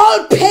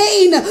all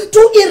pain,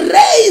 to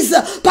erase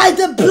by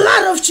the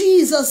blood of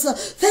Jesus.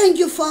 Thank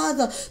you,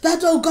 Father,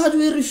 that, oh God,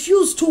 we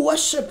refuse to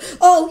worship,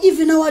 oh,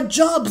 even our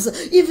jobs,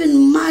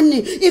 even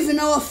money, even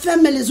our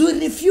families. We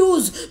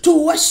refuse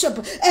to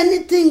worship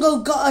anything,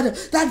 oh God,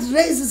 that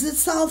raises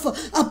itself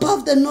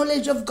above the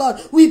knowledge of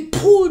God. We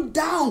pull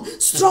down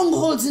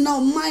strongholds in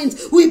our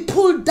minds. We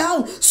pull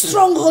down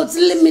strongholds,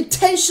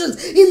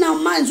 limitations in our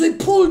minds. We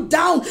pull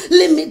down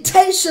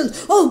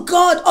limitations, oh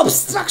God,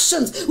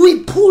 obstructions.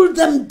 We pull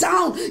them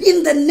down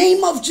in the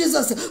name of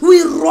Jesus.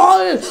 We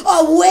roll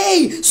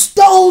away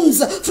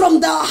stones from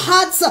their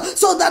hearts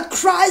so that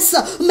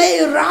Christ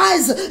may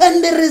rise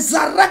and be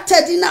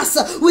resurrected in us.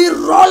 We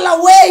roll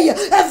away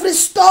every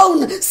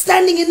stone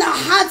standing in our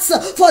hearts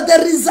for the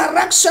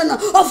resurrection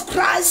of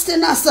Christ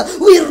in us.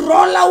 We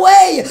roll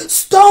away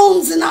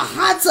stones in our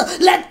hearts.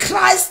 Let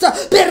Christ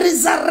be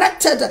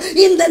resurrected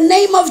in the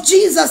name of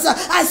Jesus.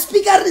 I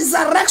speak a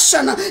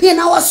resurrection in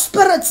our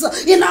spirits,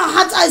 in our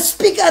hearts. I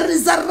speak a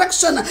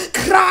resurrection.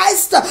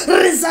 Christ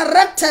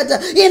resurrected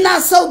in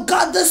us, oh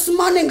God, this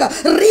morning.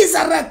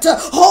 Resurrect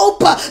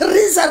hope,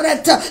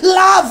 resurrect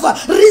love,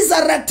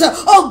 resurrect,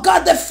 oh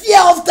God, the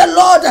fear of the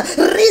Lord,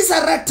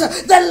 resurrect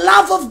the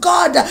love of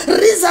God,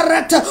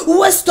 resurrect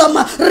wisdom,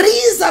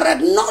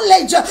 resurrect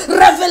knowledge,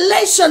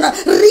 revelation,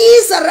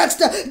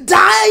 resurrect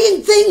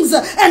dying things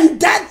and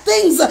dead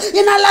things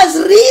in our lives.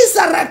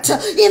 Resurrect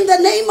in the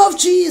name of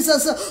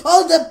Jesus.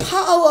 Oh, the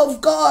power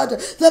of God,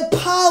 the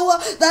power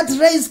that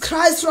raised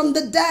Christ from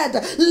the dead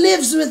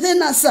lives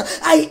within us.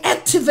 I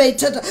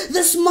activated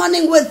this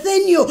morning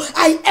within you.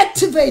 I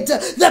activate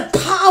the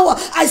power.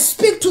 I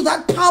speak to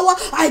that power.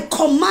 I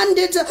command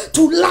it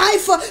to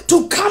life,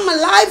 to come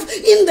alive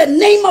in the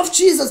name of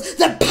Jesus.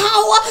 The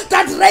power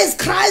that raised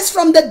Christ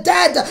from the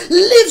dead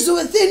lives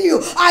within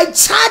you. I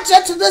charge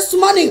it this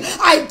morning.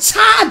 I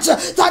charge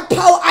that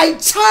power. I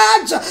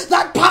charge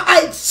that power.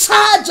 I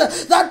charge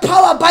that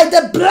power by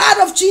the blood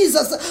of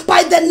Jesus,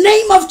 by the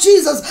name of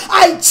Jesus.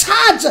 I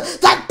charge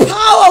that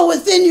power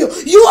within you.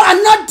 You are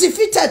not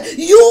defeated.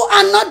 You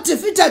are not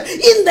defeated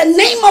in the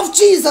name of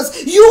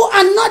Jesus. You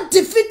are not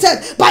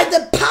defeated by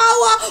the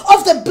power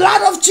of the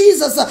blood of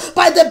Jesus,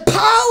 by the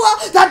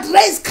power that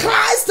raised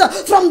Christ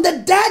from the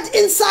dead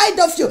inside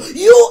of you.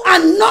 You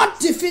are not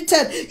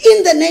defeated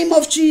in the name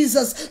of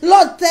Jesus.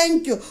 Lord,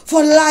 thank you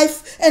for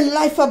life and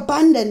life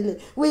abundantly.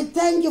 We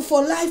thank you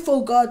for life,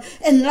 oh God,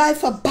 and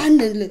life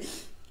abundantly.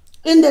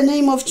 In the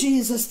name of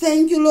Jesus.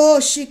 Thank you,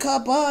 Lord.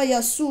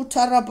 Shikabaya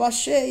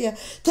sutarabasheya.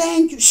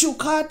 Thank you.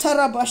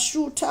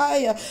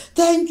 Shukatarabashutaya.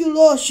 Thank you,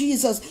 Lord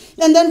Jesus.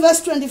 And then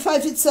verse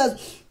 25 it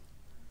says,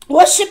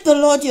 worship the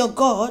Lord your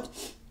God,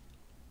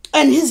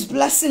 and his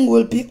blessing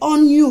will be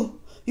on you,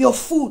 your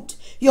food,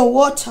 your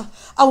water.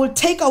 I will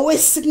take away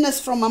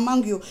sickness from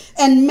among you,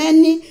 and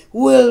none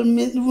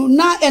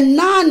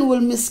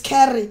will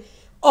miscarry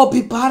or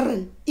be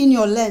barren. in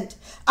your land.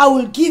 I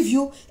will give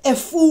you a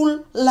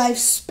full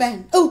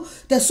lifespan. Oh,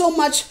 there's so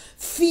much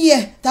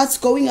fear that's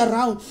going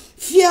around.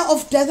 Fear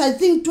of death. I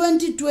think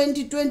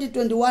 2020,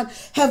 2021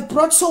 have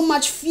brought so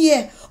much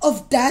fear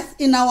of death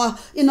in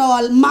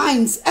our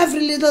minds.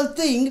 Every little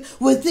thing,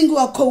 we think we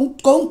are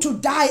going to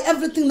die.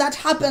 Everything that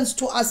happens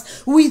to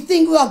us, we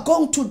think we are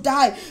going to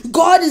die.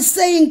 God is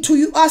saying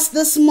to us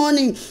this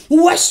morning,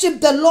 worship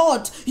the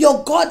Lord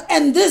your God,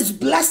 and these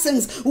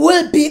blessings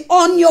will be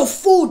on your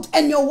food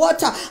and your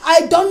water.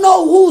 I don't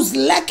know who's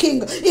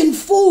lacking in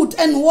food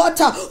and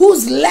water,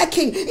 who's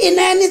lacking in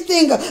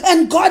anything,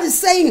 and God is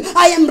saying,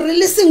 I am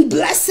releasing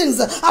blessings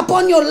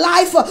upon your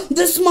life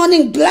this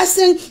morning.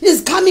 Blessing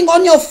is coming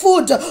on your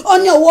food,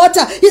 on your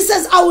water. He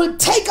says, I will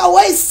take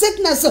away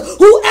sickness.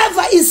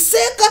 Whoever is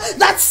sick,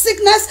 that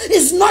sickness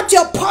is not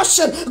your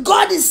portion.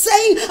 God is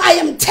saying, I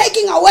am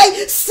taking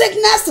away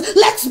sickness.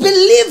 Let's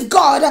believe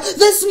God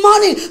this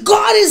morning.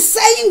 God is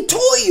saying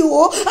to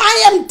you,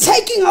 I am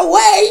taking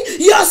away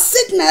your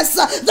sickness.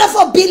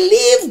 Therefore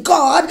believe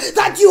God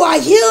that you are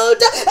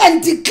healed,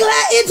 and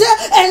declare it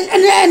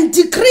and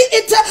decree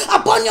it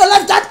upon your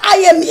life that I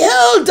am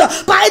healed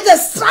by the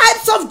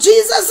stripes of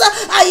Jesus.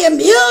 I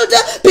am healed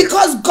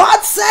because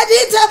God said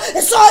it,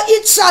 so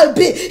it shall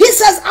be. He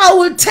says, I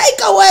will take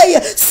away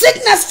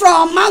sickness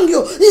from among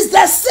you. Is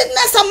there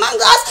sickness among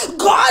us?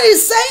 God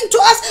is saying to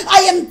us,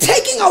 I am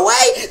taking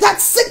away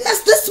that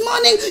sickness this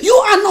morning. You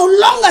are no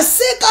longer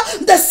sick.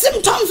 The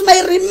symptoms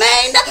may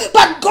remain,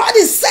 but God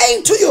is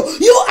saying to you,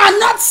 you are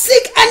not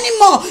sick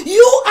anymore.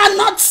 You are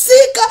not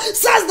sick,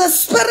 says the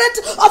Spirit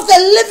of the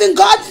living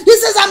God. He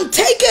says, I'm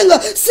taking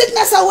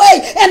sickness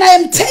away, and I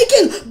am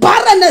taking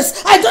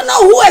barrenness. I don't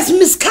know who has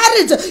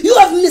miscarried. You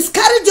have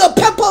miscarried your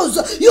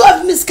purpose. You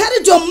have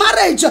miscarried your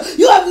marriage.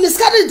 You have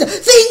miscarried.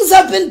 Things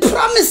have been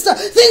promised.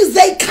 Things,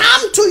 they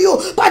come to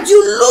you, but you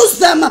lose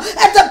them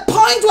at the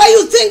point where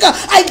you think,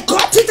 I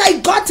got it, I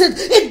got it.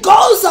 It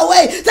goes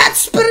away. That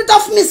spirit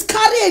of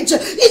miscarriage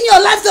in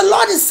your life, the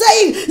Lord is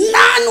saying,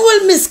 none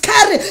will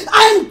miscarry.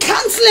 I am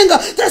canceling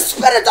the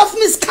spirit of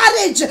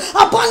miscarriage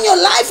upon your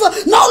life.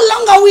 No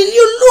longer will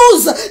you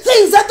lose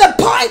things at the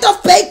point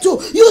of breakthrough.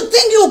 You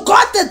think you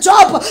got the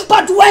job,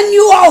 but when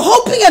you are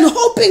hoping and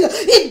hoping,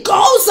 it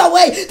goes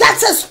away.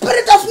 That's a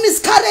spirit of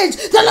miscarriage.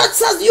 The Lord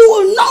says you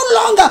will no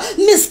longer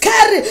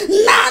miscarry.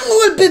 None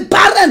will be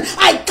barren.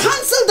 I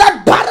cancel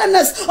that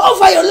barrenness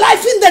over your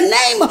life in the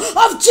name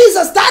of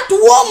Jesus. That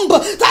womb,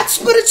 that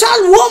spiritual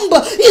womb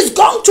is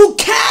going to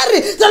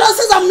carry. The Lord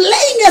says, I'm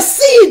laying a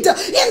seed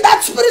in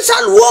that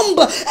spiritual womb,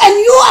 and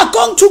you are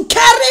going to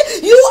carry.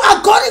 You are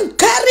going to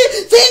carry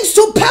things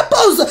to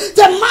purpose.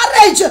 The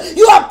marriage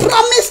you are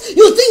promised,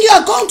 you think you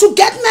are going to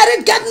get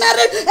married,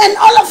 and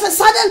all of a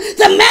sudden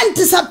the man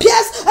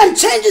disappears and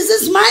changes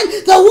his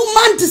mind. The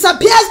woman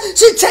disappears,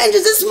 she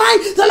changes his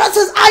mind. The Lord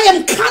says, I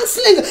am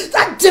canceling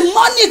that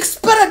demonic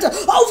spirit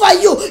over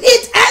you.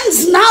 It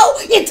ends now.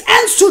 It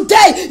ends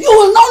today. You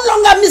will no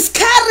longer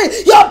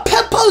miscarry your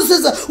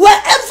purposes.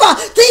 Wherever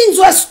things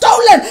were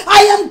stolen,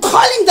 I am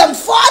calling them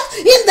forth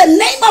in the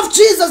name of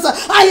Jesus.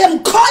 I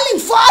am calling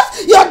forth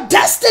your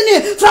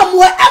destiny from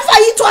wherever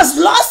it was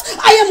lost.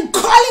 I am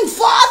calling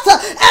forth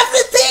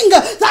everything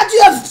that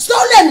you have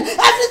stolen,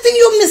 everything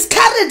you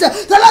miscarried.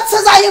 The Lord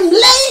says, I am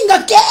laying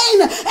again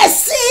a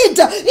seed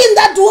in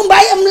that womb.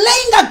 I am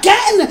laying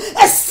again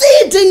a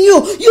seed in you.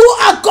 You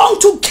are going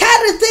to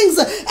carry things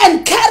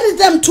and carry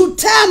them to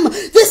term.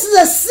 This is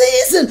a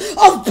season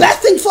of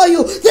birthing for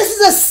you. This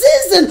is a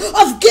season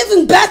of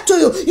giving birth to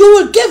you. You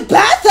will give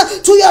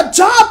birth to your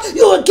job.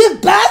 You will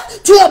give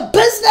birth to your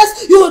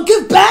business. You will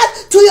give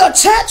birth to your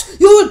church.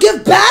 You will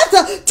give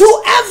birth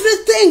to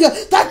everything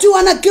that you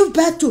want to give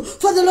birth to.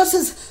 For the Lord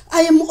says,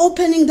 I am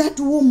opening that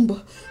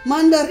womb.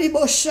 Manda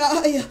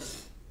riboshaya.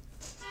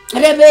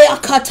 Rebeya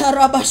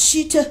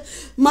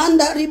katarabashite.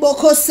 Manda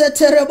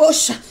ribokosete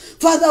rebosha.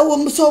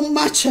 Father, so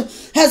much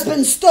has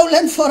been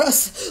stolen for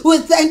us. We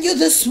thank you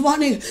this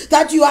morning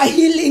that you are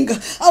healing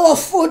our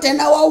food and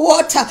our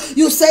water.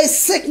 You say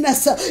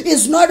sickness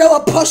is not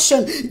our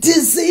portion.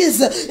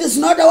 Disease is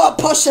not our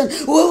portion.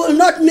 We will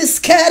not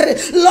miscarry.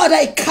 Lord,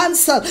 I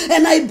cancel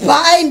and I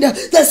bind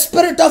the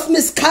spirit of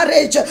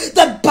miscarriage,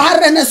 the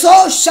barrenness.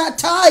 Oh,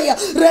 Shataya,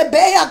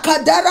 Rebeya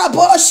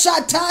Kadarabo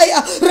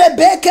Shataya,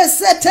 Rebeke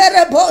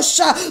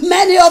Seterebosha.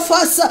 Many of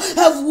us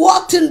have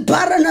walked in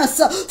barrenness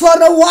for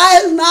a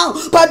while now.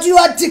 But you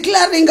are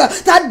declaring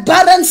that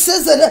barren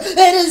season,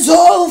 it is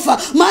over.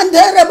 Mande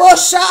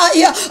Records,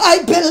 I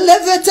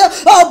believe it.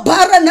 Oh,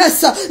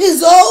 barrenness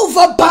is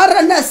over.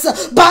 Barrenness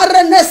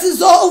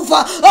is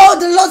over. Oh,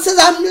 the Lord says,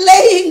 I'm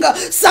laying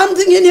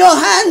something in your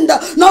hand.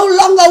 No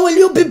longer will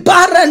you be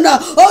barren.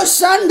 Oh,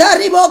 Shanda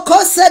Riboko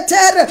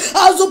Setere,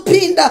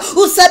 Azupinda,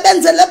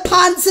 Usebenzele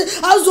Pansi,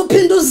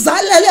 Azupindu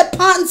Zalele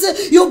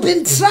Pansi. You've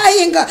been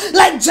trying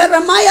like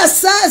Jeremiah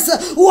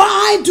says,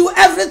 why do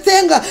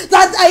everything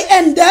that I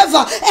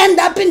endeavor end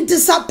up in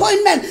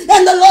disappointment?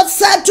 And the Lord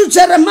said to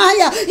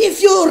Jeremiah,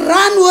 if you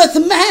run with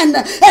men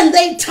and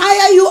they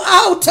tire you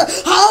out,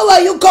 how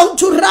are you going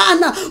to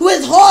run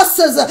with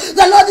horses?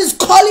 The Lord is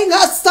calling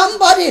us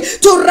somebody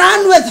to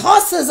run with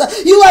horses.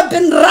 You have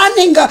been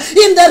running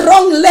in the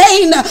wrong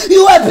lane.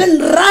 You have been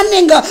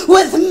running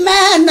with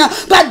men,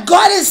 but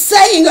God is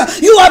saying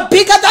you are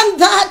bigger than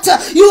that.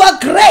 You are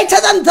greater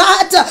than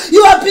that.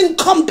 You have been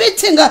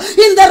competing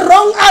in the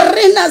wrong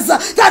arenas.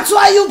 That's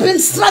why you've been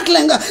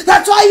struggling.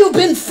 That's why you've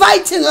been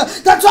fighting.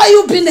 That's why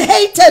you've been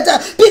hated,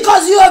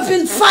 because you have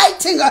been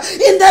fighting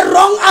in the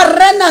wrong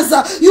arenas.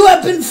 You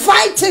have been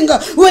fighting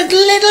with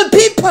little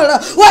people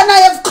when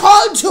I have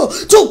called you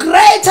to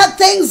greater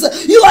things.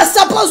 You are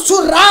supposed to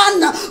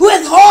run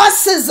with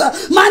horses.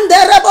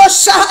 Mande Records.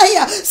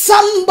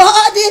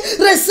 Somebody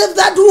receive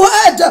that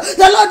word.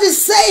 The Lord is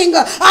saying,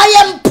 I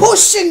am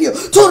pushing you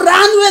to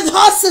run with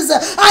horses.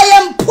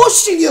 I am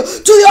pushing you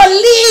to your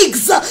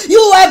leagues.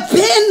 You have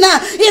been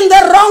in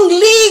the wrong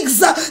leagues.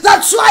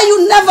 That's why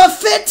you never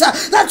fit.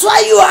 That's why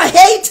you are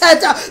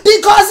hated,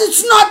 because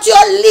it's not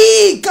your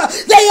league.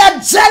 They are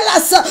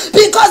jealous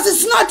because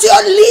it's not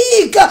your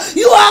league.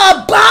 You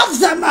are above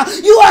them.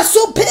 You are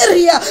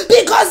superior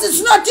because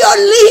it's not your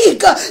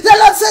league. The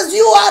Lord says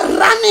you are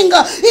running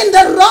in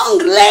the wrong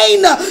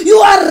lane. You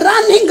are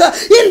running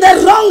in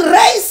the wrong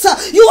race.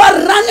 You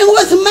are running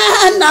with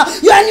men,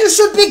 and you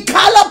should be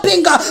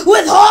galloping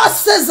with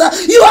horses.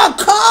 You are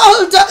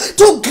called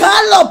to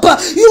gallop.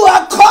 You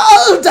are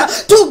called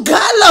to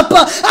gallop.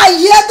 I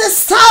hear the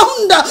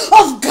sound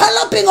of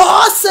galloping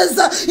horses.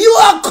 You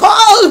are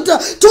called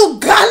to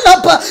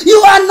gallop.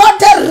 You are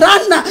not a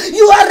runner.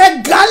 You are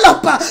a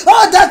galloper.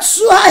 Oh, that's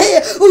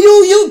why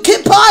you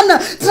keep on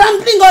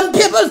trampling on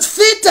people's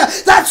feet.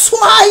 That's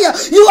why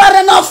you are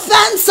an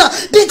offense,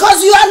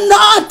 because you are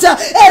not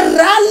a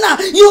runner.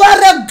 You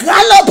are a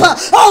galloper.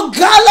 Oh,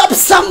 gallop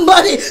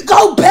somebody.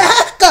 Go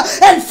back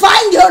and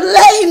find your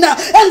lane,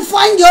 and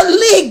find your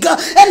league,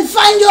 and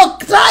find your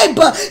tribe,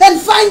 and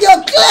find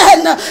your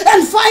clan,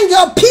 and find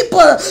your people.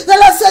 The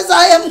Lord says,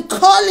 I am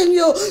calling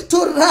you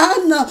to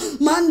run.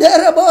 Mande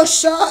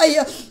Records.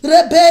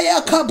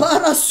 Rebeya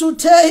kabara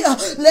suteya,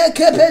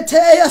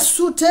 lekebeteya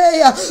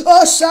suteya,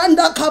 oh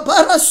shanda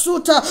kabara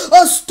suta.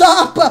 Oh,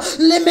 stop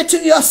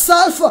limiting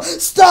yourself.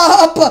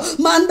 Stop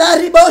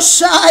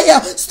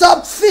mandariboshaya.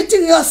 Stop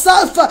fitting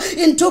yourself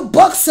into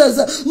boxes.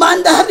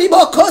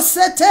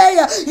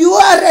 Mandaribokoseteya. You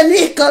are an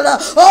eagle.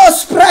 Oh,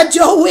 spread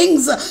your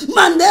wings.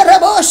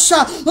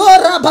 Manderebosha. Oh,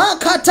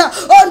 rabakata.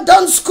 Oh,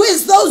 don't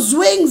squeeze those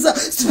wings.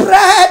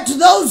 Spread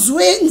those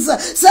wings,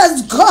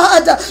 says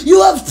God.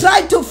 You have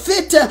tried to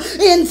fit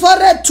in for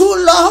too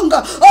long.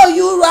 Oh,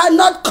 you are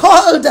not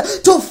called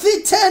to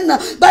fit in,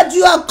 but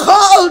you are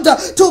called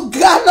to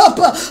gallop.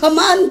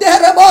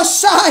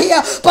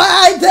 Mandereboshaya,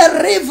 by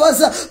the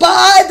rivers,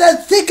 by the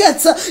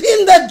thickets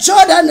in the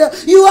Jordan.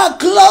 You are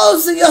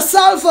closing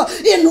yourself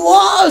in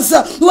walls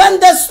when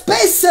the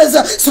spaces,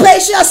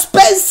 spacious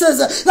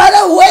spaces that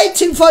are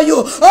waiting for you.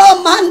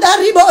 Oh,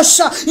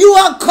 Mandaribosha, you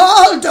are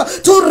called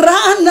to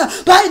run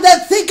by the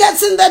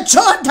thickets in the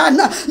Jordan,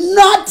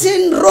 not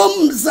in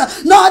rooms,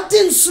 not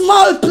in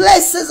small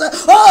places.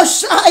 Oh,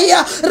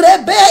 Shaya,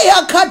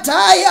 Rebeya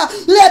Kataya,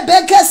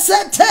 Lebeke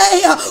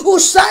Seteya,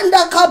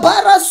 Usanda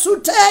Kabara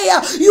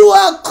Suteya. You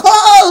are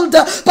called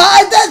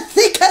by the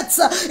thickets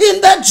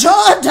in the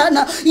Jordan.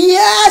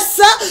 Yes,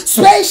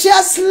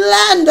 spacious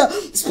land,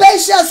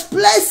 spacious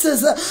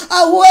places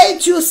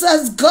await you,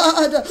 says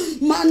God.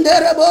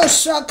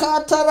 Manderebosha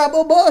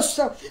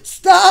Katarabosha.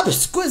 Stop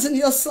squeezing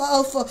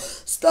yourself.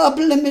 Stop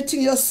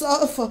limiting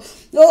yourself.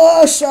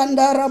 Oh,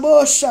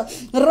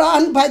 Shandarabosha.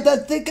 Run by the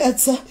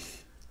thickets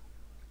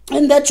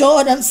in the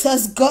Jordan,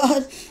 says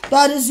God.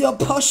 That is your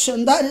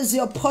portion. That is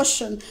your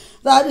portion.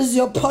 That is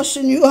your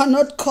portion. You are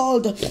not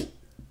called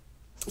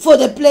for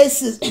the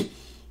places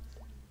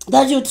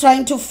that you're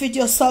trying to fit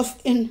yourself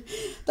in.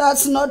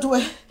 That's not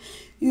where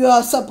you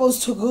are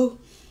supposed to go.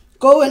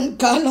 Go and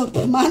gallop,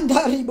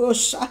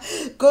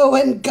 Mandaribosha. Go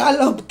and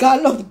gallop,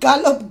 gallop,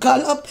 gallop,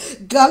 gallop,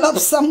 gallop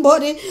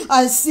somebody.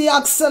 I see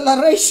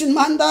acceleration,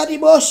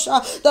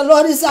 Mandaribosha. The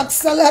Lord is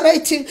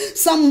accelerating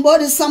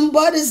somebody.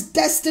 Somebody's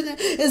destiny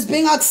is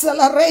being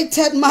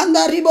accelerated,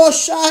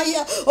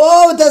 Mandaribosha.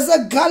 Oh, there's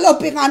a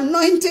galloping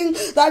anointing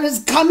that is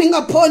coming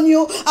upon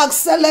you.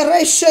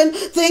 Acceleration.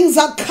 Things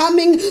are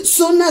coming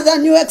sooner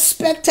than you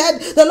expected.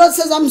 The Lord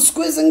says, I'm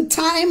squeezing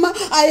time.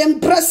 I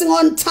am pressing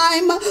on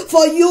time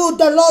for you.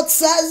 The Lord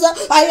says,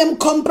 I am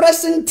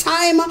compressing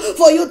time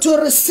for you to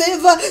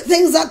receive.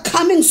 Things are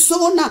coming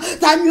sooner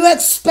than you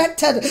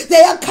expected.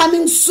 They are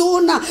coming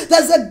sooner.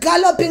 There's a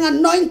galloping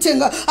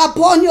anointing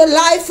upon your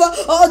life.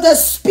 Oh, the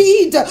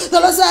speed. The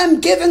Lord says, I'm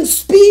giving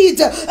speed.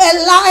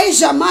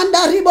 Elijah,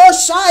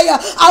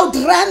 Mandariboshaya,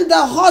 outran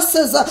the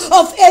horses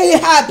of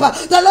Ahab.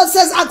 The Lord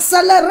says,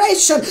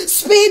 acceleration.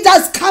 Speed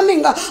is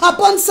coming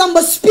upon some.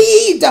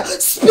 Speed,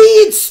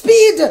 speed,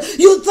 speed.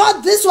 You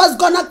thought this was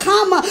gonna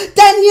come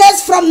 10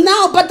 years from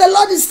now, but the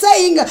Lord is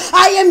saying,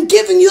 I am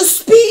giving you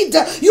speed.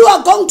 You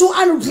are going to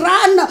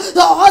outrun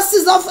the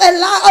horses of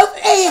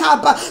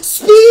Ahab.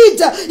 Speed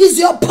is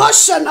your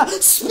portion.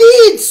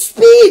 Speed,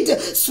 speed,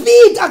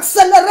 speed,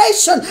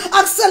 acceleration,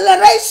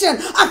 acceleration,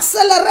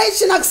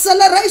 acceleration,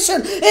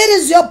 acceleration. It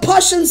is your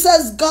portion,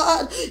 says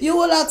God. You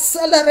will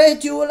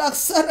accelerate, you will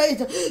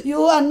accelerate.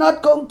 You are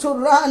not going to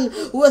run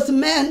with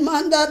men.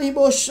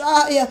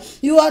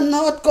 You are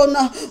not going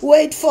to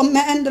wait for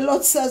man. The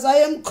Lord says, I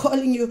am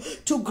calling you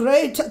to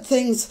greater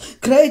things,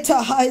 greater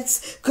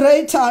heights,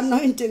 greater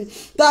anointing.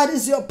 That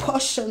is your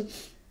portion.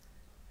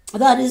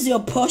 That is your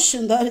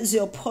portion. That is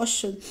your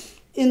portion.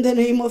 In the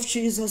name of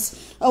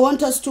Jesus. I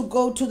want us to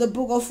go to the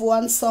book of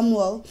 1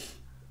 Samuel.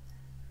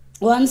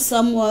 1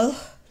 Samuel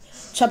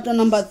chapter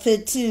number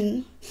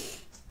 13.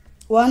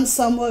 1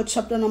 Samuel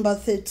chapter number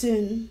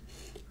 13.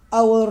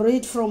 I will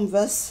read from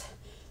verse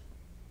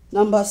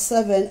number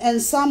 7.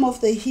 And some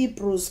of the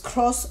Hebrews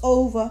crossed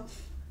over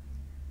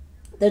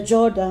the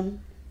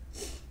Jordan.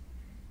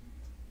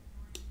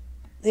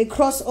 They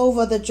crossed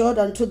over the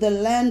Jordan to the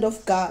land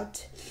of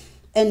Gad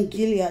and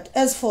Gilead.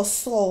 As for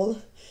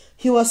Saul,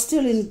 he was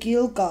still in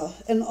Gilgal,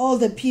 and all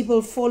the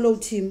people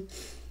followed him,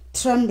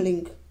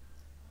 trembling.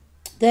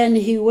 Then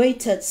he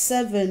waited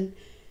 7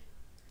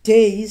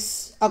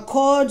 days,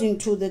 according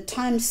to the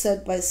time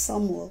set by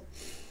Samuel.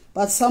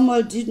 But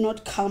Samuel did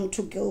not come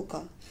to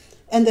Gilgal,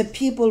 and the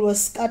people were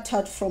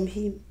scattered from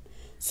him.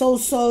 So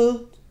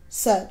Saul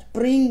said,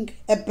 bring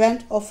a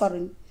burnt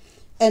offering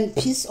and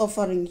peace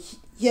offering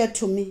here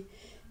to me.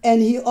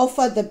 And he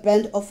offered the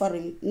burnt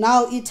offering.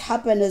 Now it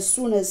happened as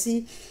soon as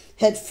he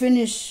had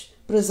finished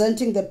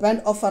presenting the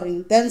burnt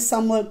offering, then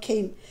Samuel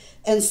came,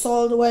 and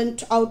Saul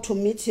went out to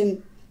meet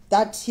him,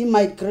 that he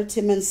might greet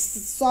him. And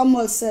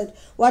Samuel said,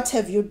 what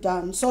have you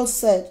done? Saul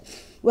said,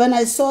 when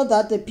I saw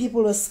that the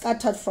people were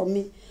scattered from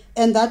me,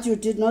 and that you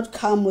did not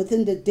come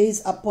within the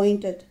days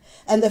appointed,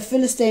 and the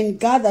Philistine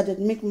gathered at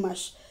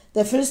Michmash,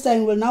 the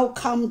Philistine will now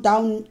come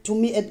down to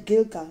me at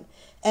Gilgal,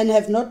 and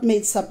have not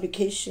made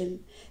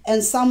supplication.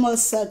 And Samuel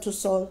said to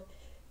Saul,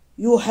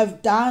 you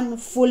have done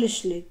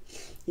foolishly.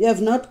 You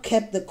have not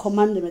kept the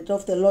commandment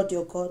of the Lord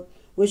your God,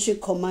 which he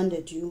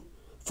commanded you.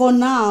 For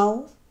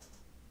now,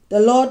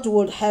 the Lord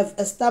would have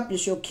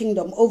established your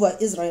kingdom over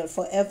Israel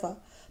forever,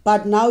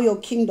 but now your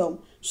kingdom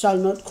shall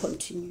not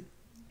continue.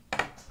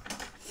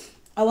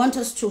 I want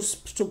us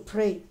to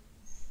pray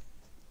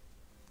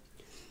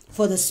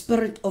for the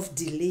spirit of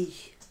delay.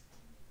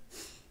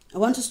 I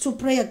want us to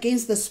pray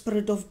against the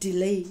spirit of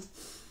delay.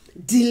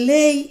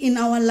 Delay in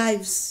our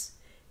lives.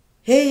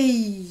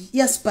 Hey,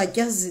 yes,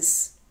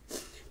 Bajazis.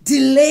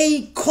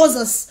 Delay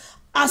causes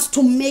us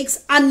to make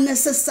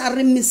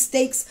unnecessary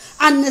mistakes,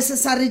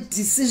 unnecessary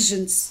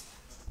decisions,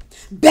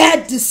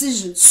 bad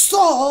decisions.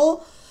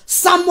 So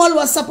Samuel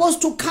was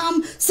supposed to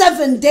come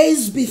 7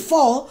 days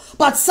before,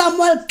 but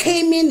Samuel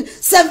came in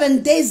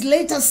 7 days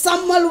later.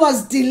 Samuel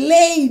was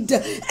delayed.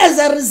 As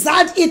a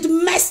result, it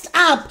messed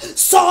up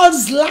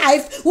Saul's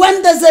life.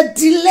 When there's a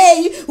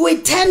delay,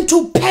 we tend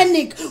to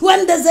panic.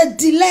 When there's a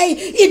delay,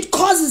 it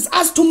causes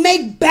us to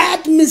make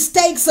bad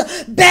mistakes,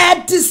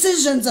 bad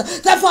decisions.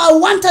 Therefore, I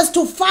want us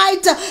to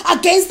fight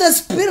against the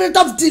spirit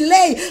of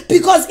delay,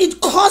 because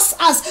it costs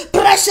us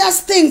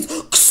precious things.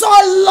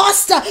 Saul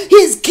lost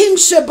his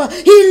kingship.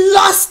 He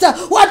lost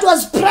what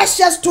was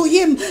precious to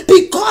him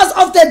because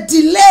of the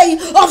delay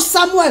of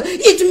Samuel.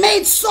 It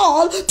made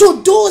Saul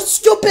to do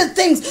stupid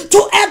things,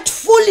 to act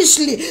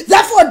foolishly.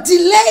 Therefore,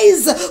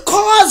 delays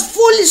cause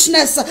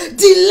foolishness.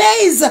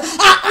 Delays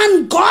are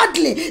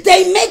ungodly.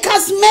 They make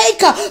us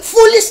make a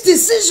foolish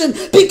decision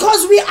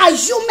because we are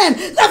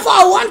human. Therefore,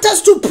 I want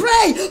us to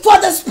pray for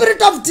the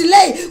spirit of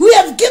delay. We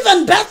have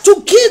given birth to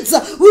kids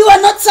we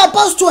were not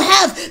supposed to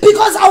have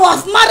because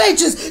our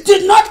marriages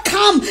did not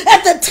come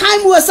at the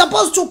time we were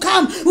supposed to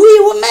come. We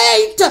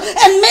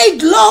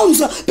made loans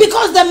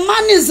because the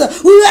monies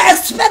we were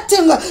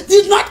expecting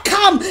did not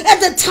come at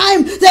the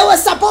time they were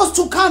supposed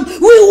to come.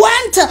 We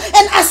went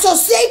and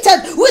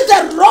associated with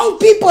the wrong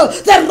people,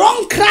 the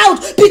wrong crowd,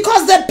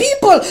 because the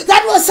people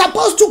that were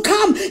supposed to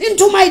come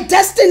into my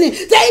destiny,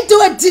 they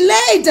were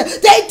delayed.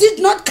 They did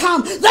not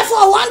come.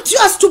 Therefore, I want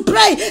us to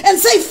pray and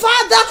say,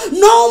 Father,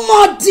 no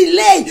more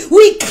delay.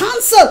 We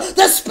cancel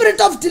the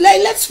spirit of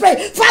delay. Let's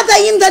pray. Father,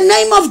 in the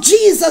name of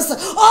Jesus,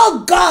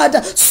 oh God,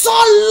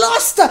 Saul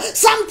lost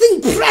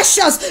something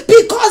precious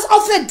because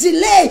of a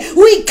delay.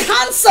 We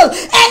cancel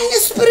any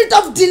spirit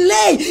of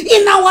delay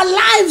in our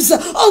lives.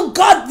 Oh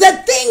God,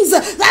 the things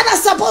that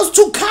are supposed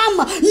to come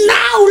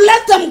now,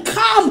 let them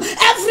come.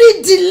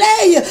 Every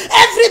delay,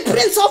 every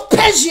prince of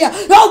Persia,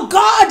 oh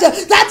God,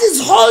 that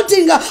is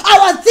holding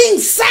our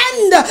things,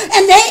 send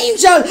an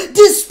angel,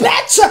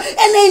 dispatch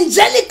an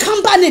angelic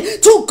company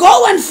to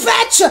go and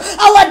fetch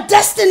our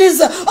destinies.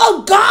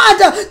 Oh God,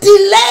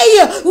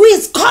 delay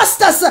will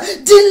cost us.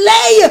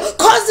 Delay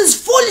causes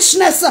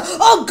foolishness.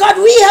 Oh God,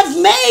 we have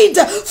made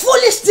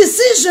foolish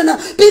decision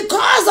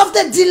because of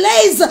the delay.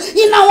 delays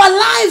in our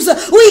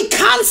lives, we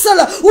cancel,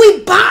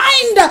 we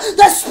bind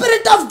the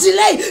spirit of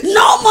delay.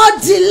 No more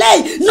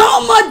delay,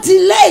 no more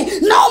delay,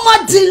 no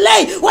more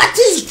delay. What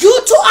is due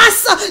to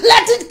us,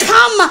 let it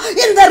come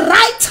in the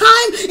right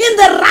time, in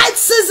the right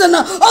season.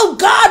 Oh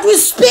God, we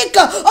speak,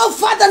 oh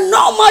Father,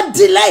 no more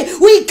delay.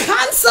 We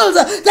cancel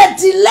the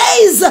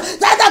delays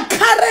that are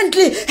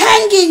currently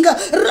hanging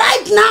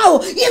right now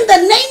in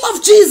the name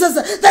of Jesus.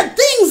 The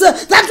things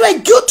that were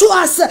due to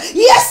us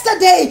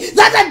yesterday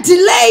that are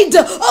delayed,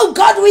 oh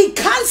God, we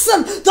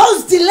cancel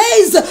those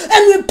delays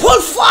and we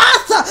pull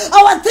forth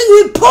our thing,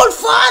 we pull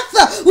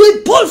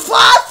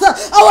forth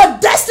our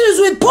destinies,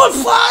 we pull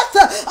forth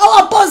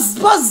our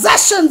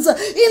possessions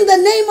in the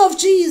name of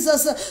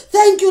Jesus.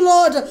 Thank you,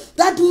 Lord,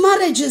 that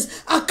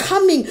marriages are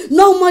coming,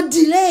 no more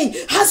delay.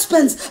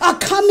 Husbands are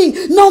coming,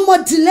 no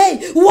more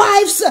delay.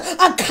 Wives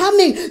are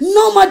coming,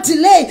 no more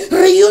delay.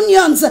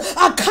 Reunions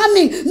are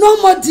coming,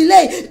 no more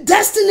delay.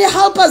 Destiny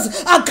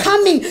helpers are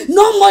coming,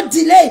 no more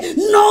delay,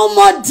 no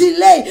more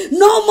delay,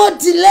 no more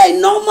delay,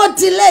 no more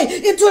delay.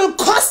 It will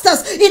cost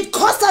us, it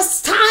costs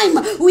us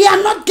time. We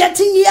are not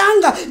getting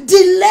younger.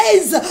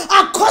 Delays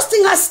are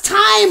costing us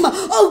time.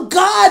 Oh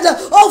God,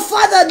 oh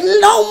Father,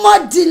 no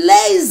more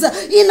delays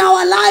in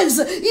our lives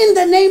in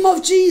the name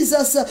of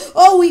Jesus.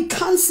 Oh, we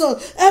cancel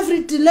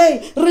every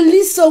delay.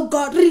 Release, oh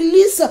God,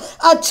 release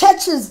our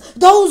churches.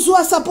 Those who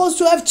are supposed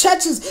to have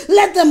churches,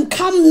 let them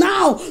come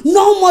now.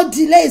 No more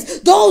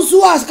delays. Those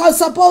who are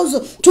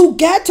supposed to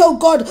get, oh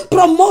God,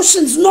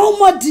 promotions, no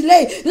more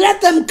delay.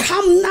 Let them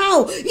come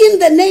now in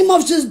the name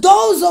of Jesus.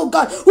 Those, oh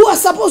God, who are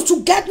supposed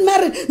to get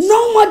married,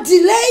 no more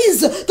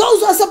delays. Those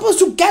who are supposed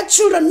to get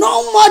children,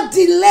 no more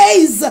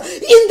delays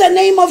in the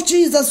name of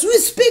Jesus. We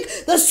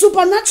speak the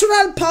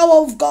supernatural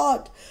power of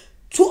God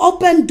to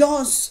open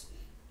doors,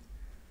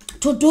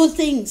 to do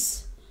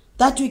things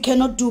that we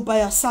cannot do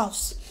by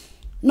ourselves.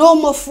 No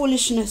more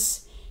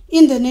foolishness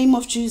in the name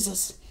of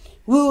Jesus.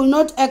 We will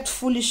not act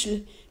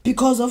foolishly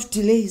because of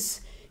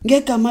delays.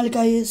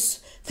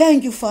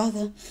 Thank you,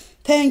 Father.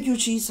 Thank you,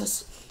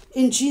 Jesus.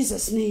 In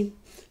Jesus' name.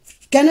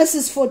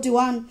 Genesis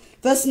 41,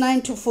 verse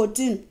 9 to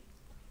 14.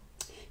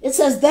 It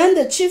says, then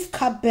the chief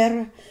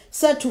cupbearer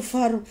said to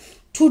Pharaoh,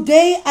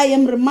 today I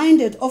am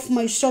reminded of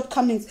my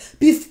shortcomings.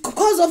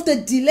 Because of the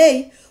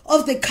delay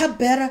of the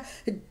cupbearer,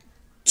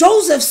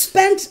 Joseph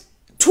spent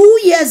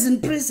 2 years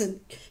in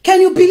prison. Can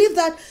you believe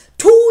that?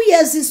 2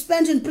 years he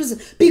spent in prison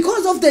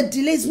because of the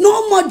delays.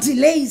 No more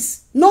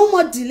delays. No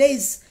more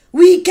delays.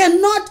 We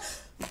cannot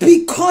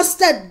be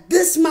costed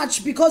this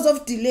much because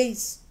of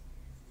delays.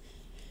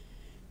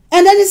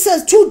 And then it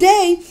says,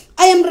 today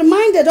I am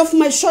reminded of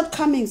my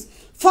shortcomings.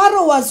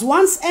 Pharaoh was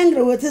once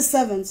angry with his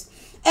servants,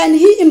 and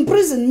he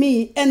imprisoned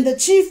me and the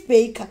chief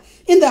baker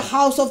in the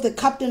house of the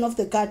captain of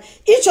the guard.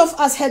 Each of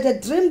us had a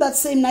dream that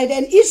same night,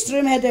 and each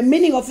dream had a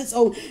meaning of its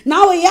own.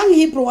 Now a young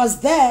Hebrew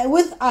was there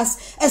with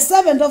us, a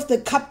servant of the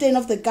captain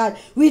of the guard.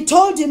 We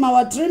told him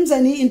our dreams,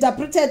 and he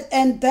interpreted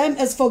them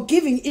as for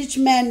giving each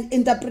man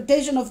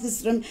interpretation of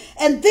this dream.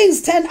 And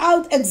things turned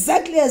out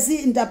exactly as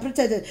he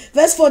interpreted it.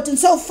 Verse 14,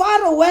 so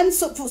Pharaoh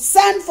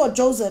sent for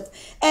Joseph,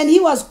 and he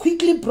was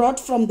quickly brought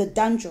from the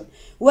dungeon.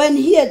 When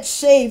he had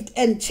shaved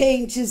and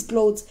changed his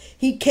clothes,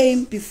 he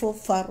came before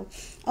Pharaoh.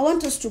 I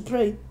want us to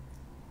pray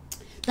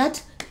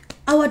that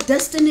our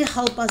destiny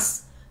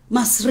helpers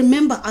must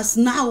remember us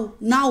now,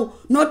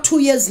 not 2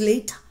 years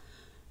later.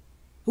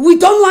 We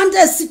don't want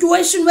a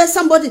situation where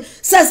somebody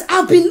says,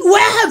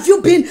 where have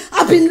you been?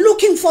 I've been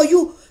looking for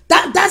you.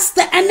 That's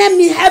the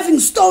enemy having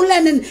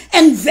stolen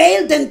and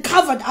veiled and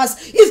covered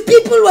us. If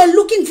people were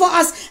looking for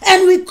us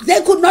and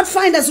they could not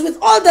find us with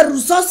all the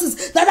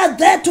resources that are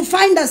there to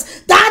find us,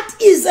 that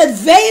is a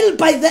veil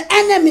by the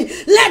enemy.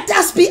 Let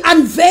us be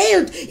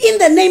unveiled in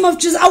the name of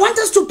Jesus. I want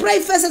us to pray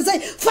first and say,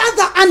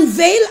 Father,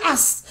 unveil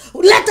us.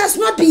 Let us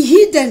not be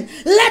hidden.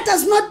 Let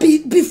us not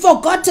be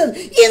forgotten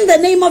in the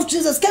name of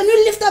Jesus. Can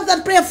you lift up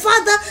that prayer?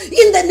 Father,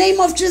 in the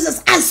name of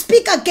Jesus, I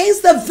speak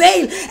against the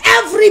veil.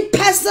 Every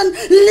person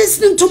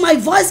listening to my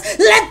voice,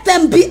 let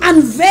them be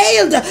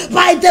unveiled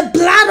by the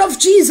blood of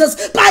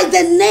Jesus, by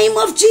the name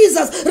of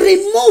Jesus.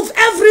 Remove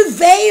every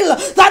veil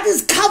that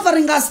is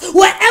covering us.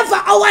 Wherever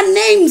our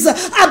names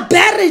are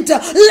buried,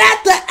 let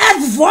the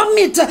earth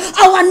vomit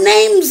our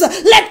names.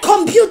 Let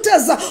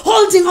computers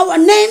holding our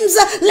names,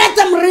 let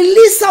them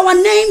release our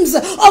names,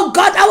 oh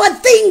God, our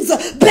things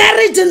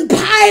buried in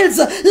piles.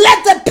 Let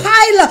the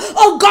pile,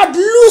 oh God,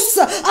 loose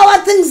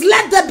our things.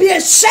 Let there be a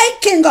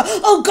shaking,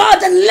 oh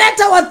God, and let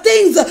our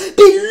things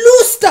be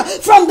loosed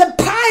from the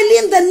pile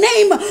in the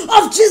name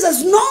of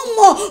Jesus. No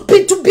more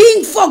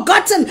being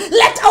forgotten.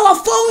 Let our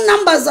phone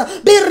numbers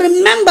be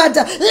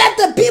remembered. Let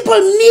the people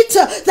meet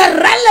the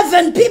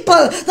relevant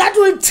people that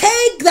will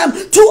take them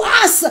to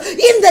us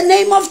in the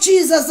name of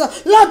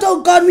Jesus. Lord,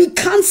 oh God, we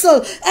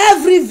cancel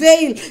every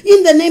veil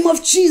in the name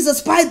of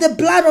Jesus, by the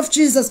blood of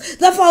Jesus.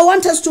 Therefore, I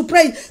want us to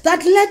pray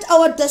that let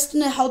our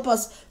destiny help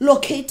us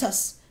locate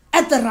us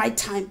at the right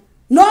time,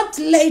 not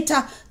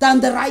later than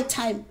the right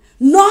time.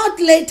 not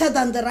later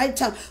than the right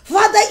time.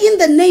 Father, in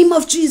the name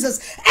of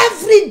Jesus,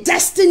 every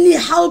destiny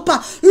helper,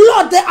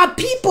 Lord, there are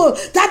people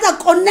that are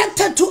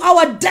connected to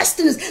our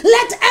destinies.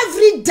 Let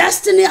every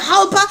destiny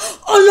helper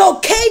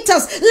locate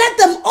us. Let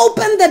them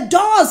open the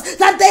doors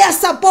that they are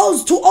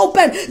supposed to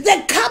open. The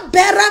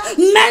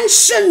cupbearer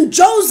mentioned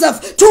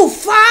Joseph to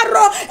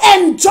Pharaoh,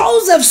 and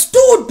Joseph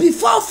stood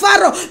before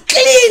Pharaoh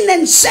clean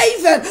and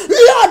shaven.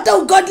 Lord,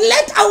 oh God,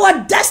 let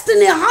our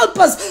destiny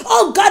helpers,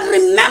 oh God,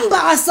 remember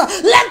us.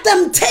 Let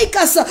them take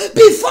us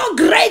before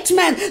great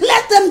men.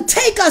 Let them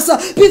take us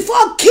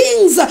before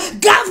kings,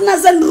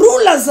 governors, and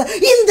rulers.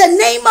 In the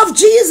name of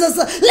Jesus,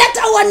 let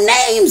our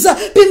names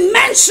be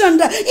mentioned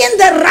in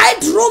the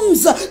right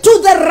rooms to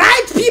the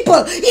right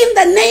people. In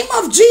the name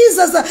of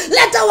Jesus,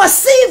 let our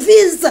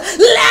CVs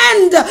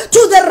land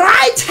to the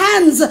right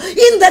hands.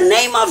 In the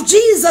name of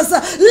Jesus,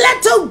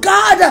 let, oh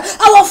God,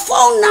 our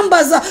phone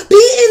numbers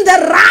be in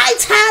the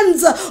right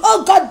hands.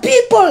 Oh God,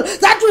 people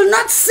that will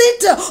not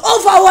sit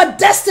over our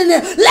destiny.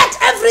 Let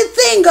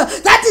everything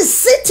that is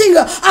sitting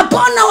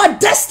upon our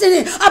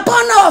destiny,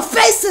 upon our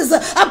faces,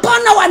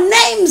 upon our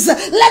names,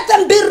 let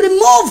them be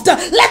removed.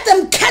 Let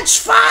them catch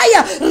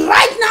fire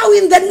right now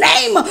in the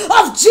name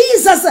of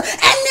Jesus.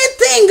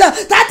 Anything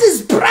that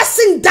is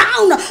pressing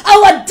down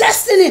our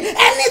destiny,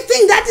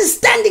 anything that is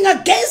standing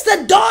against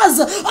the doors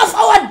of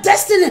our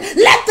destiny,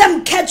 let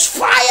them catch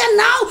fire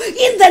now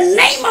in the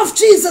name of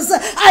Jesus.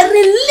 I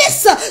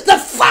release the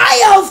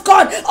fire of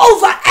God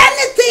over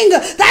anything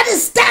that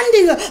is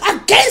standing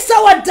against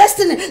our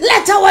destiny.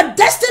 Let our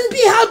destiny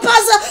be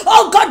helpers,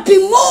 oh God, be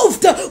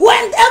moved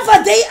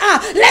whenever they are.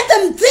 Let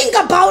them think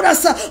about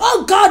us,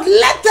 oh God.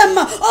 Let them,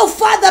 oh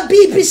Father,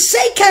 be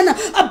shaken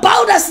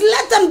about us.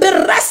 Let them be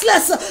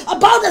restless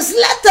about us.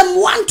 Let them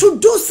want to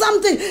do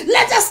something.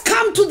 Let us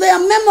come to their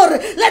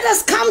memory. Let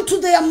us come to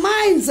their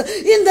minds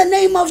in the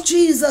name of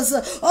Jesus.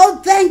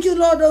 Oh, thank you,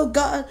 Lord, oh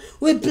God.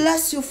 We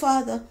bless you,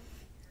 Father.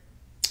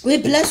 We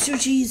bless you,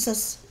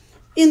 Jesus,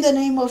 in the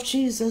name of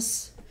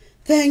Jesus.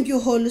 Thank you,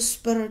 Holy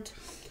Spirit.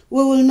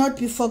 We will not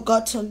be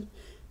forgotten.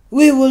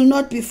 We will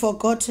not be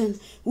forgotten.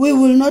 We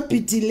will not be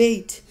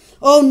delayed.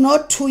 Oh,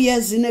 not 2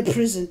 years in a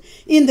prison.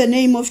 In the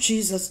name of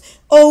Jesus.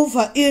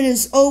 Over. It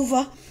is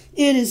over.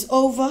 It is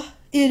over.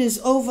 It is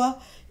over.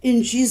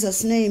 In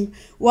Jesus' name.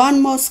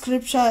 One more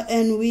scripture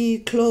and we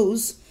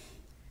close.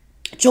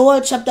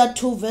 Joel chapter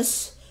 2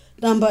 verse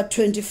number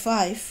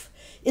 25.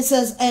 It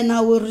says, and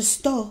I will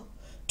restore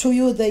to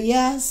you the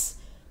years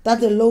that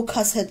the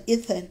locust had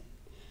eaten,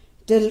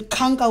 the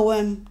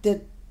cankerworm,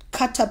 the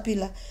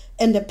caterpillar,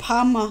 and the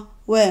palmer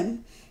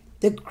worm,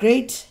 the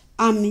great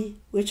army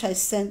which I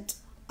sent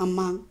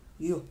among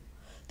you.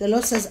 The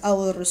Lord says, I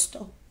will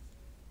restore.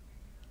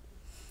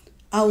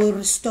 I will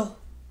restore.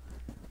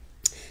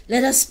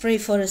 Let us pray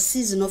for a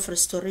season of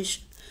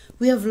restoration.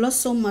 We have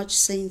lost so much,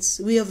 saints.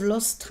 We have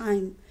lost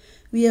time.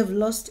 We have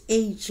lost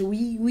age.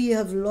 We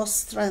have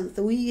lost strength.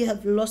 We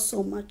have lost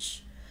so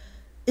much.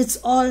 It's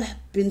all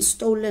been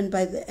stolen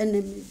by the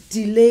enemy.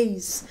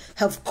 Delays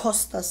have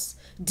cost us.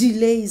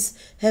 Delays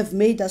have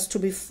made us to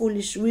be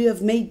foolish. We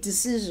have made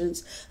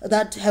decisions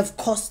that have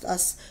cost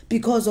us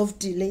because of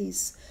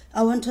delays.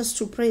 I want us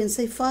to pray and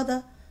say,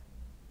 Father,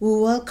 we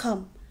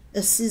welcome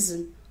a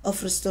season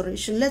of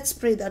restoration. Let's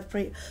pray that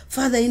prayer.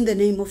 Father, in the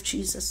name of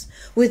Jesus,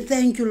 we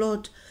thank you,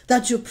 Lord,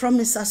 that you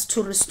promise us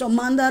to restore.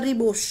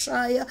 Mandaribo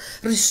shaya,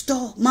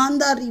 restore.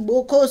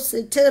 Mandariboko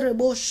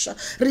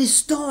seterebosha,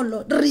 restore,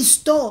 Lord,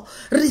 restore,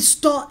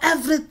 restore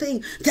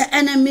everything the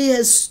enemy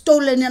has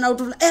stolen, and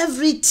out of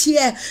every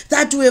tear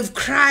that we have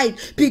cried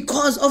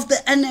because of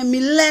the enemy,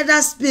 let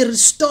us be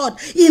restored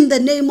in the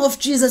name of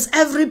Jesus.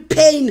 Every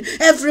pain,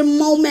 every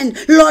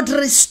moment, Lord,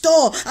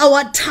 restore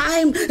our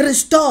time,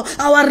 restore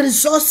our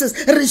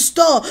resources,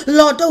 restore,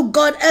 Lord, oh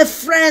God,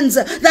 friends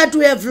that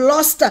we have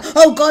lost,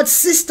 oh God,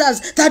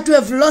 sisters that we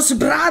have lost,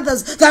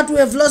 brothers that we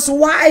have lost,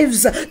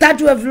 wives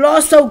that we have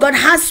lost, oh God,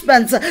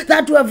 husbands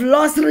that we have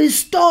lost,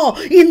 restore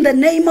in the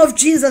name of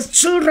Jesus.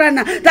 Children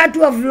that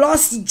we have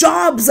lost,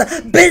 jobs,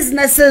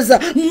 businesses,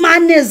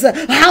 monies,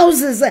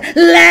 houses,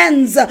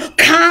 lands,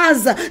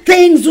 cars,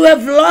 things we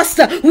have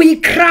lost,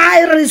 we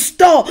cry,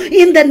 restore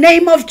in the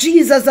name of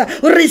Jesus.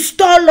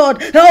 Restore,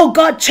 Lord, oh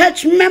God,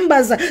 church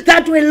members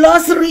that we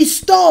lost,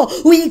 restore,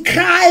 we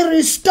cry,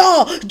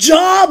 restore,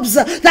 jobs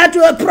that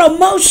were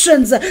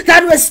promotions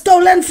that were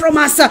stolen from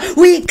us,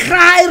 we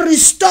cry,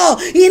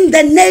 restore in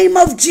the name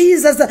of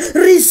Jesus.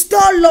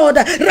 Restore, Lord,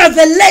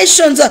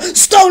 revelations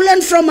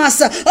stolen from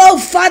us, oh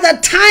Father,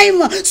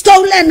 time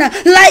stolen,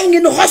 lying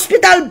in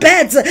hospital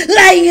beds,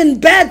 lying in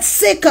bed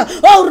sick,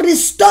 oh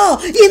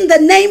restore in the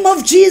name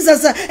of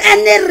Jesus.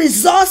 Any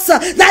resource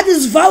that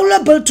is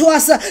valuable to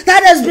us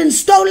that has been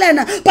stolen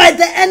by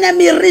the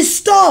enemy,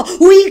 restore,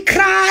 we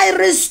cry,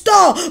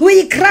 restore,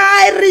 we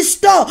cry,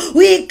 restore,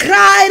 we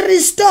cry,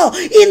 restore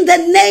in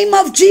the name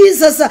of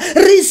Jesus.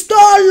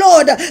 Restore,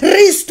 Lord,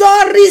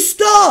 restore,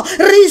 restore,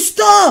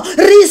 restore,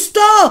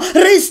 restore,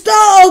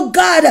 restore, oh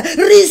God,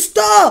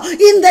 restore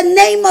in the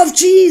name of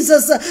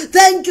Jesus.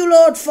 Thank you,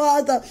 Lord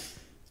Father.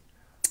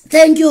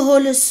 Thank you,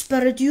 Holy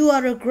Spirit. You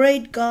are a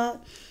great God.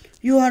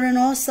 You are an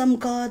awesome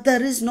God.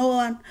 There is no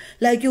one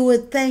like you. We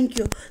thank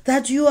you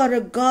that you are a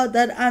God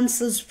that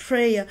answers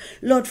prayer.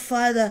 Lord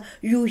Father,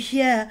 you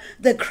hear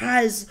the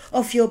cries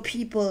of your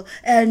people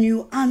and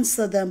you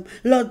answer them.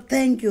 Lord,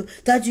 thank you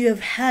that you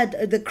have heard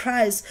the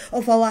cries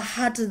of our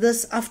heart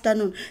this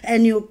afternoon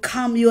and you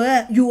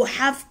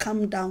have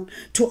come down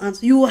to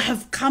answer. You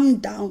have come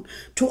down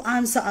to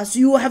answer us.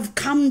 You have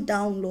come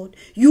down, Lord.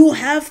 You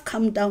have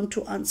come down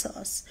to answer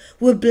us.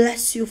 We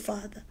bless you,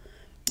 Father.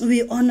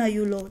 We honor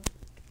you, Lord.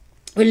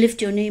 We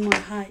lift your name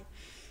on high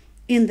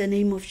in the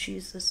name of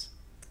Jesus.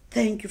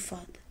 Thank you,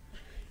 Father.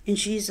 In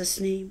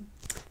Jesus' name,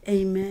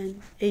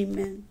 amen.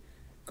 Amen.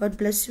 God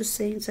bless you,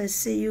 saints. I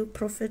see you,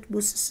 Prophet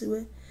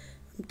Busisiwe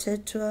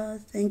Mtetwa.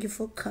 Thank you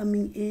for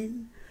coming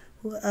in.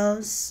 Who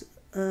else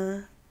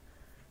that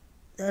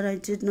I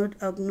did not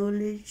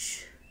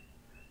acknowledge?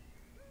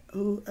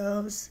 Who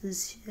else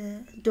is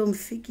here?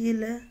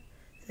 Domfikile,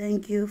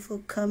 thank you for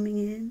coming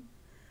in.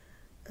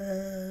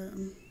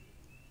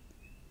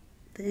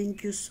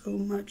 Thank you so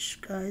much,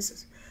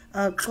 guys.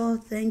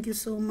 God, thank you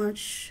so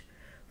much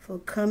for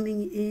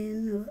coming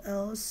in. Who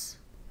else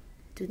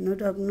did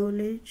not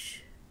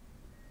acknowledge?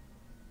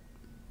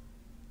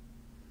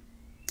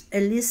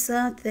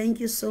 Elisa, thank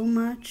you so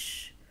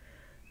much.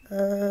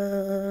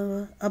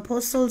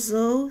 Apostle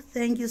Zoe,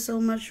 thank you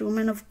so much,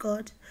 woman of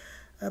God.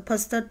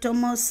 Pastor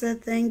Thomas,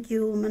 thank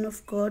you, woman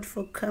of God,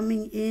 for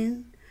coming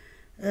in.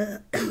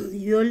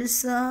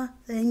 Yolisa,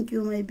 thank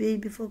you, my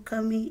baby, for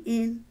coming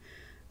in.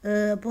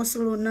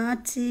 Apostle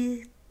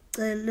Onati,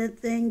 Cele,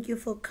 thank you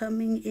for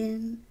coming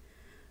in.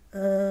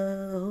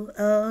 Who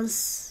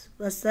else?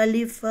 Pastor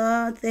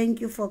Lifa,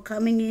 thank you for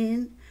coming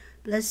in.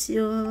 Bless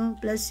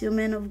you,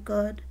 man of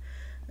God.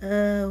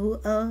 Who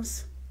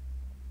else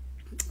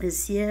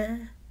is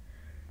here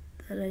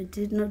that I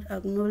did not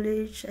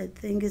acknowledge? I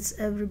think it's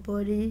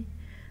everybody.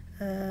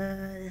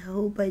 I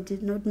hope I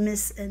did not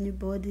miss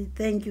anybody.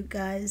 Thank you,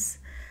 guys.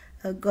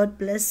 God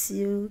bless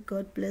you.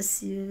 God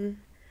bless you.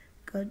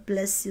 God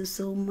bless you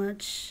so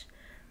much.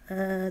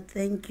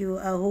 Thank you.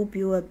 I hope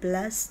you were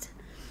blessed.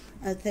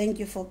 Thank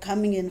you for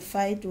coming and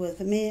fight with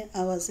me.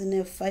 I was in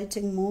a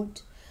fighting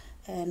mood,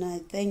 and I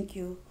thank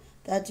you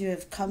that you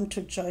have come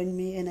to join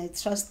me, and I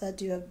trust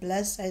that you are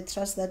blessed. I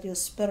trust that your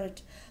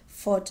spirit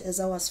fought as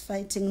I was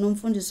fighting.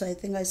 Numfundiso, I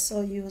think I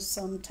saw you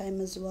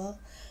sometime as well.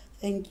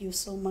 Thank you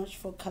so much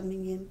for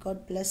coming in.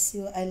 God bless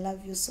you. I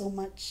love you so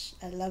much.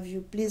 I love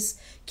you. Please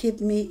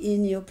keep me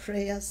in your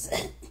prayers.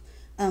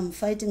 I'm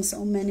fighting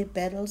so many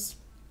battles.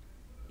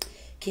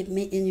 Keep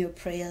me in your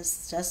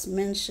prayers. Just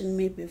mention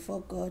me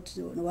before God.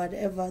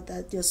 Whatever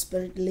that your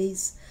spirit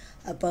lays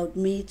about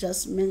me,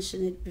 just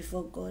mention it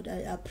before God. I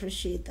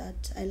appreciate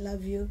that. I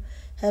love you.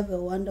 Have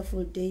a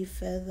wonderful day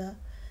further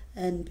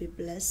and be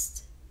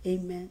blessed.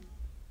 Amen.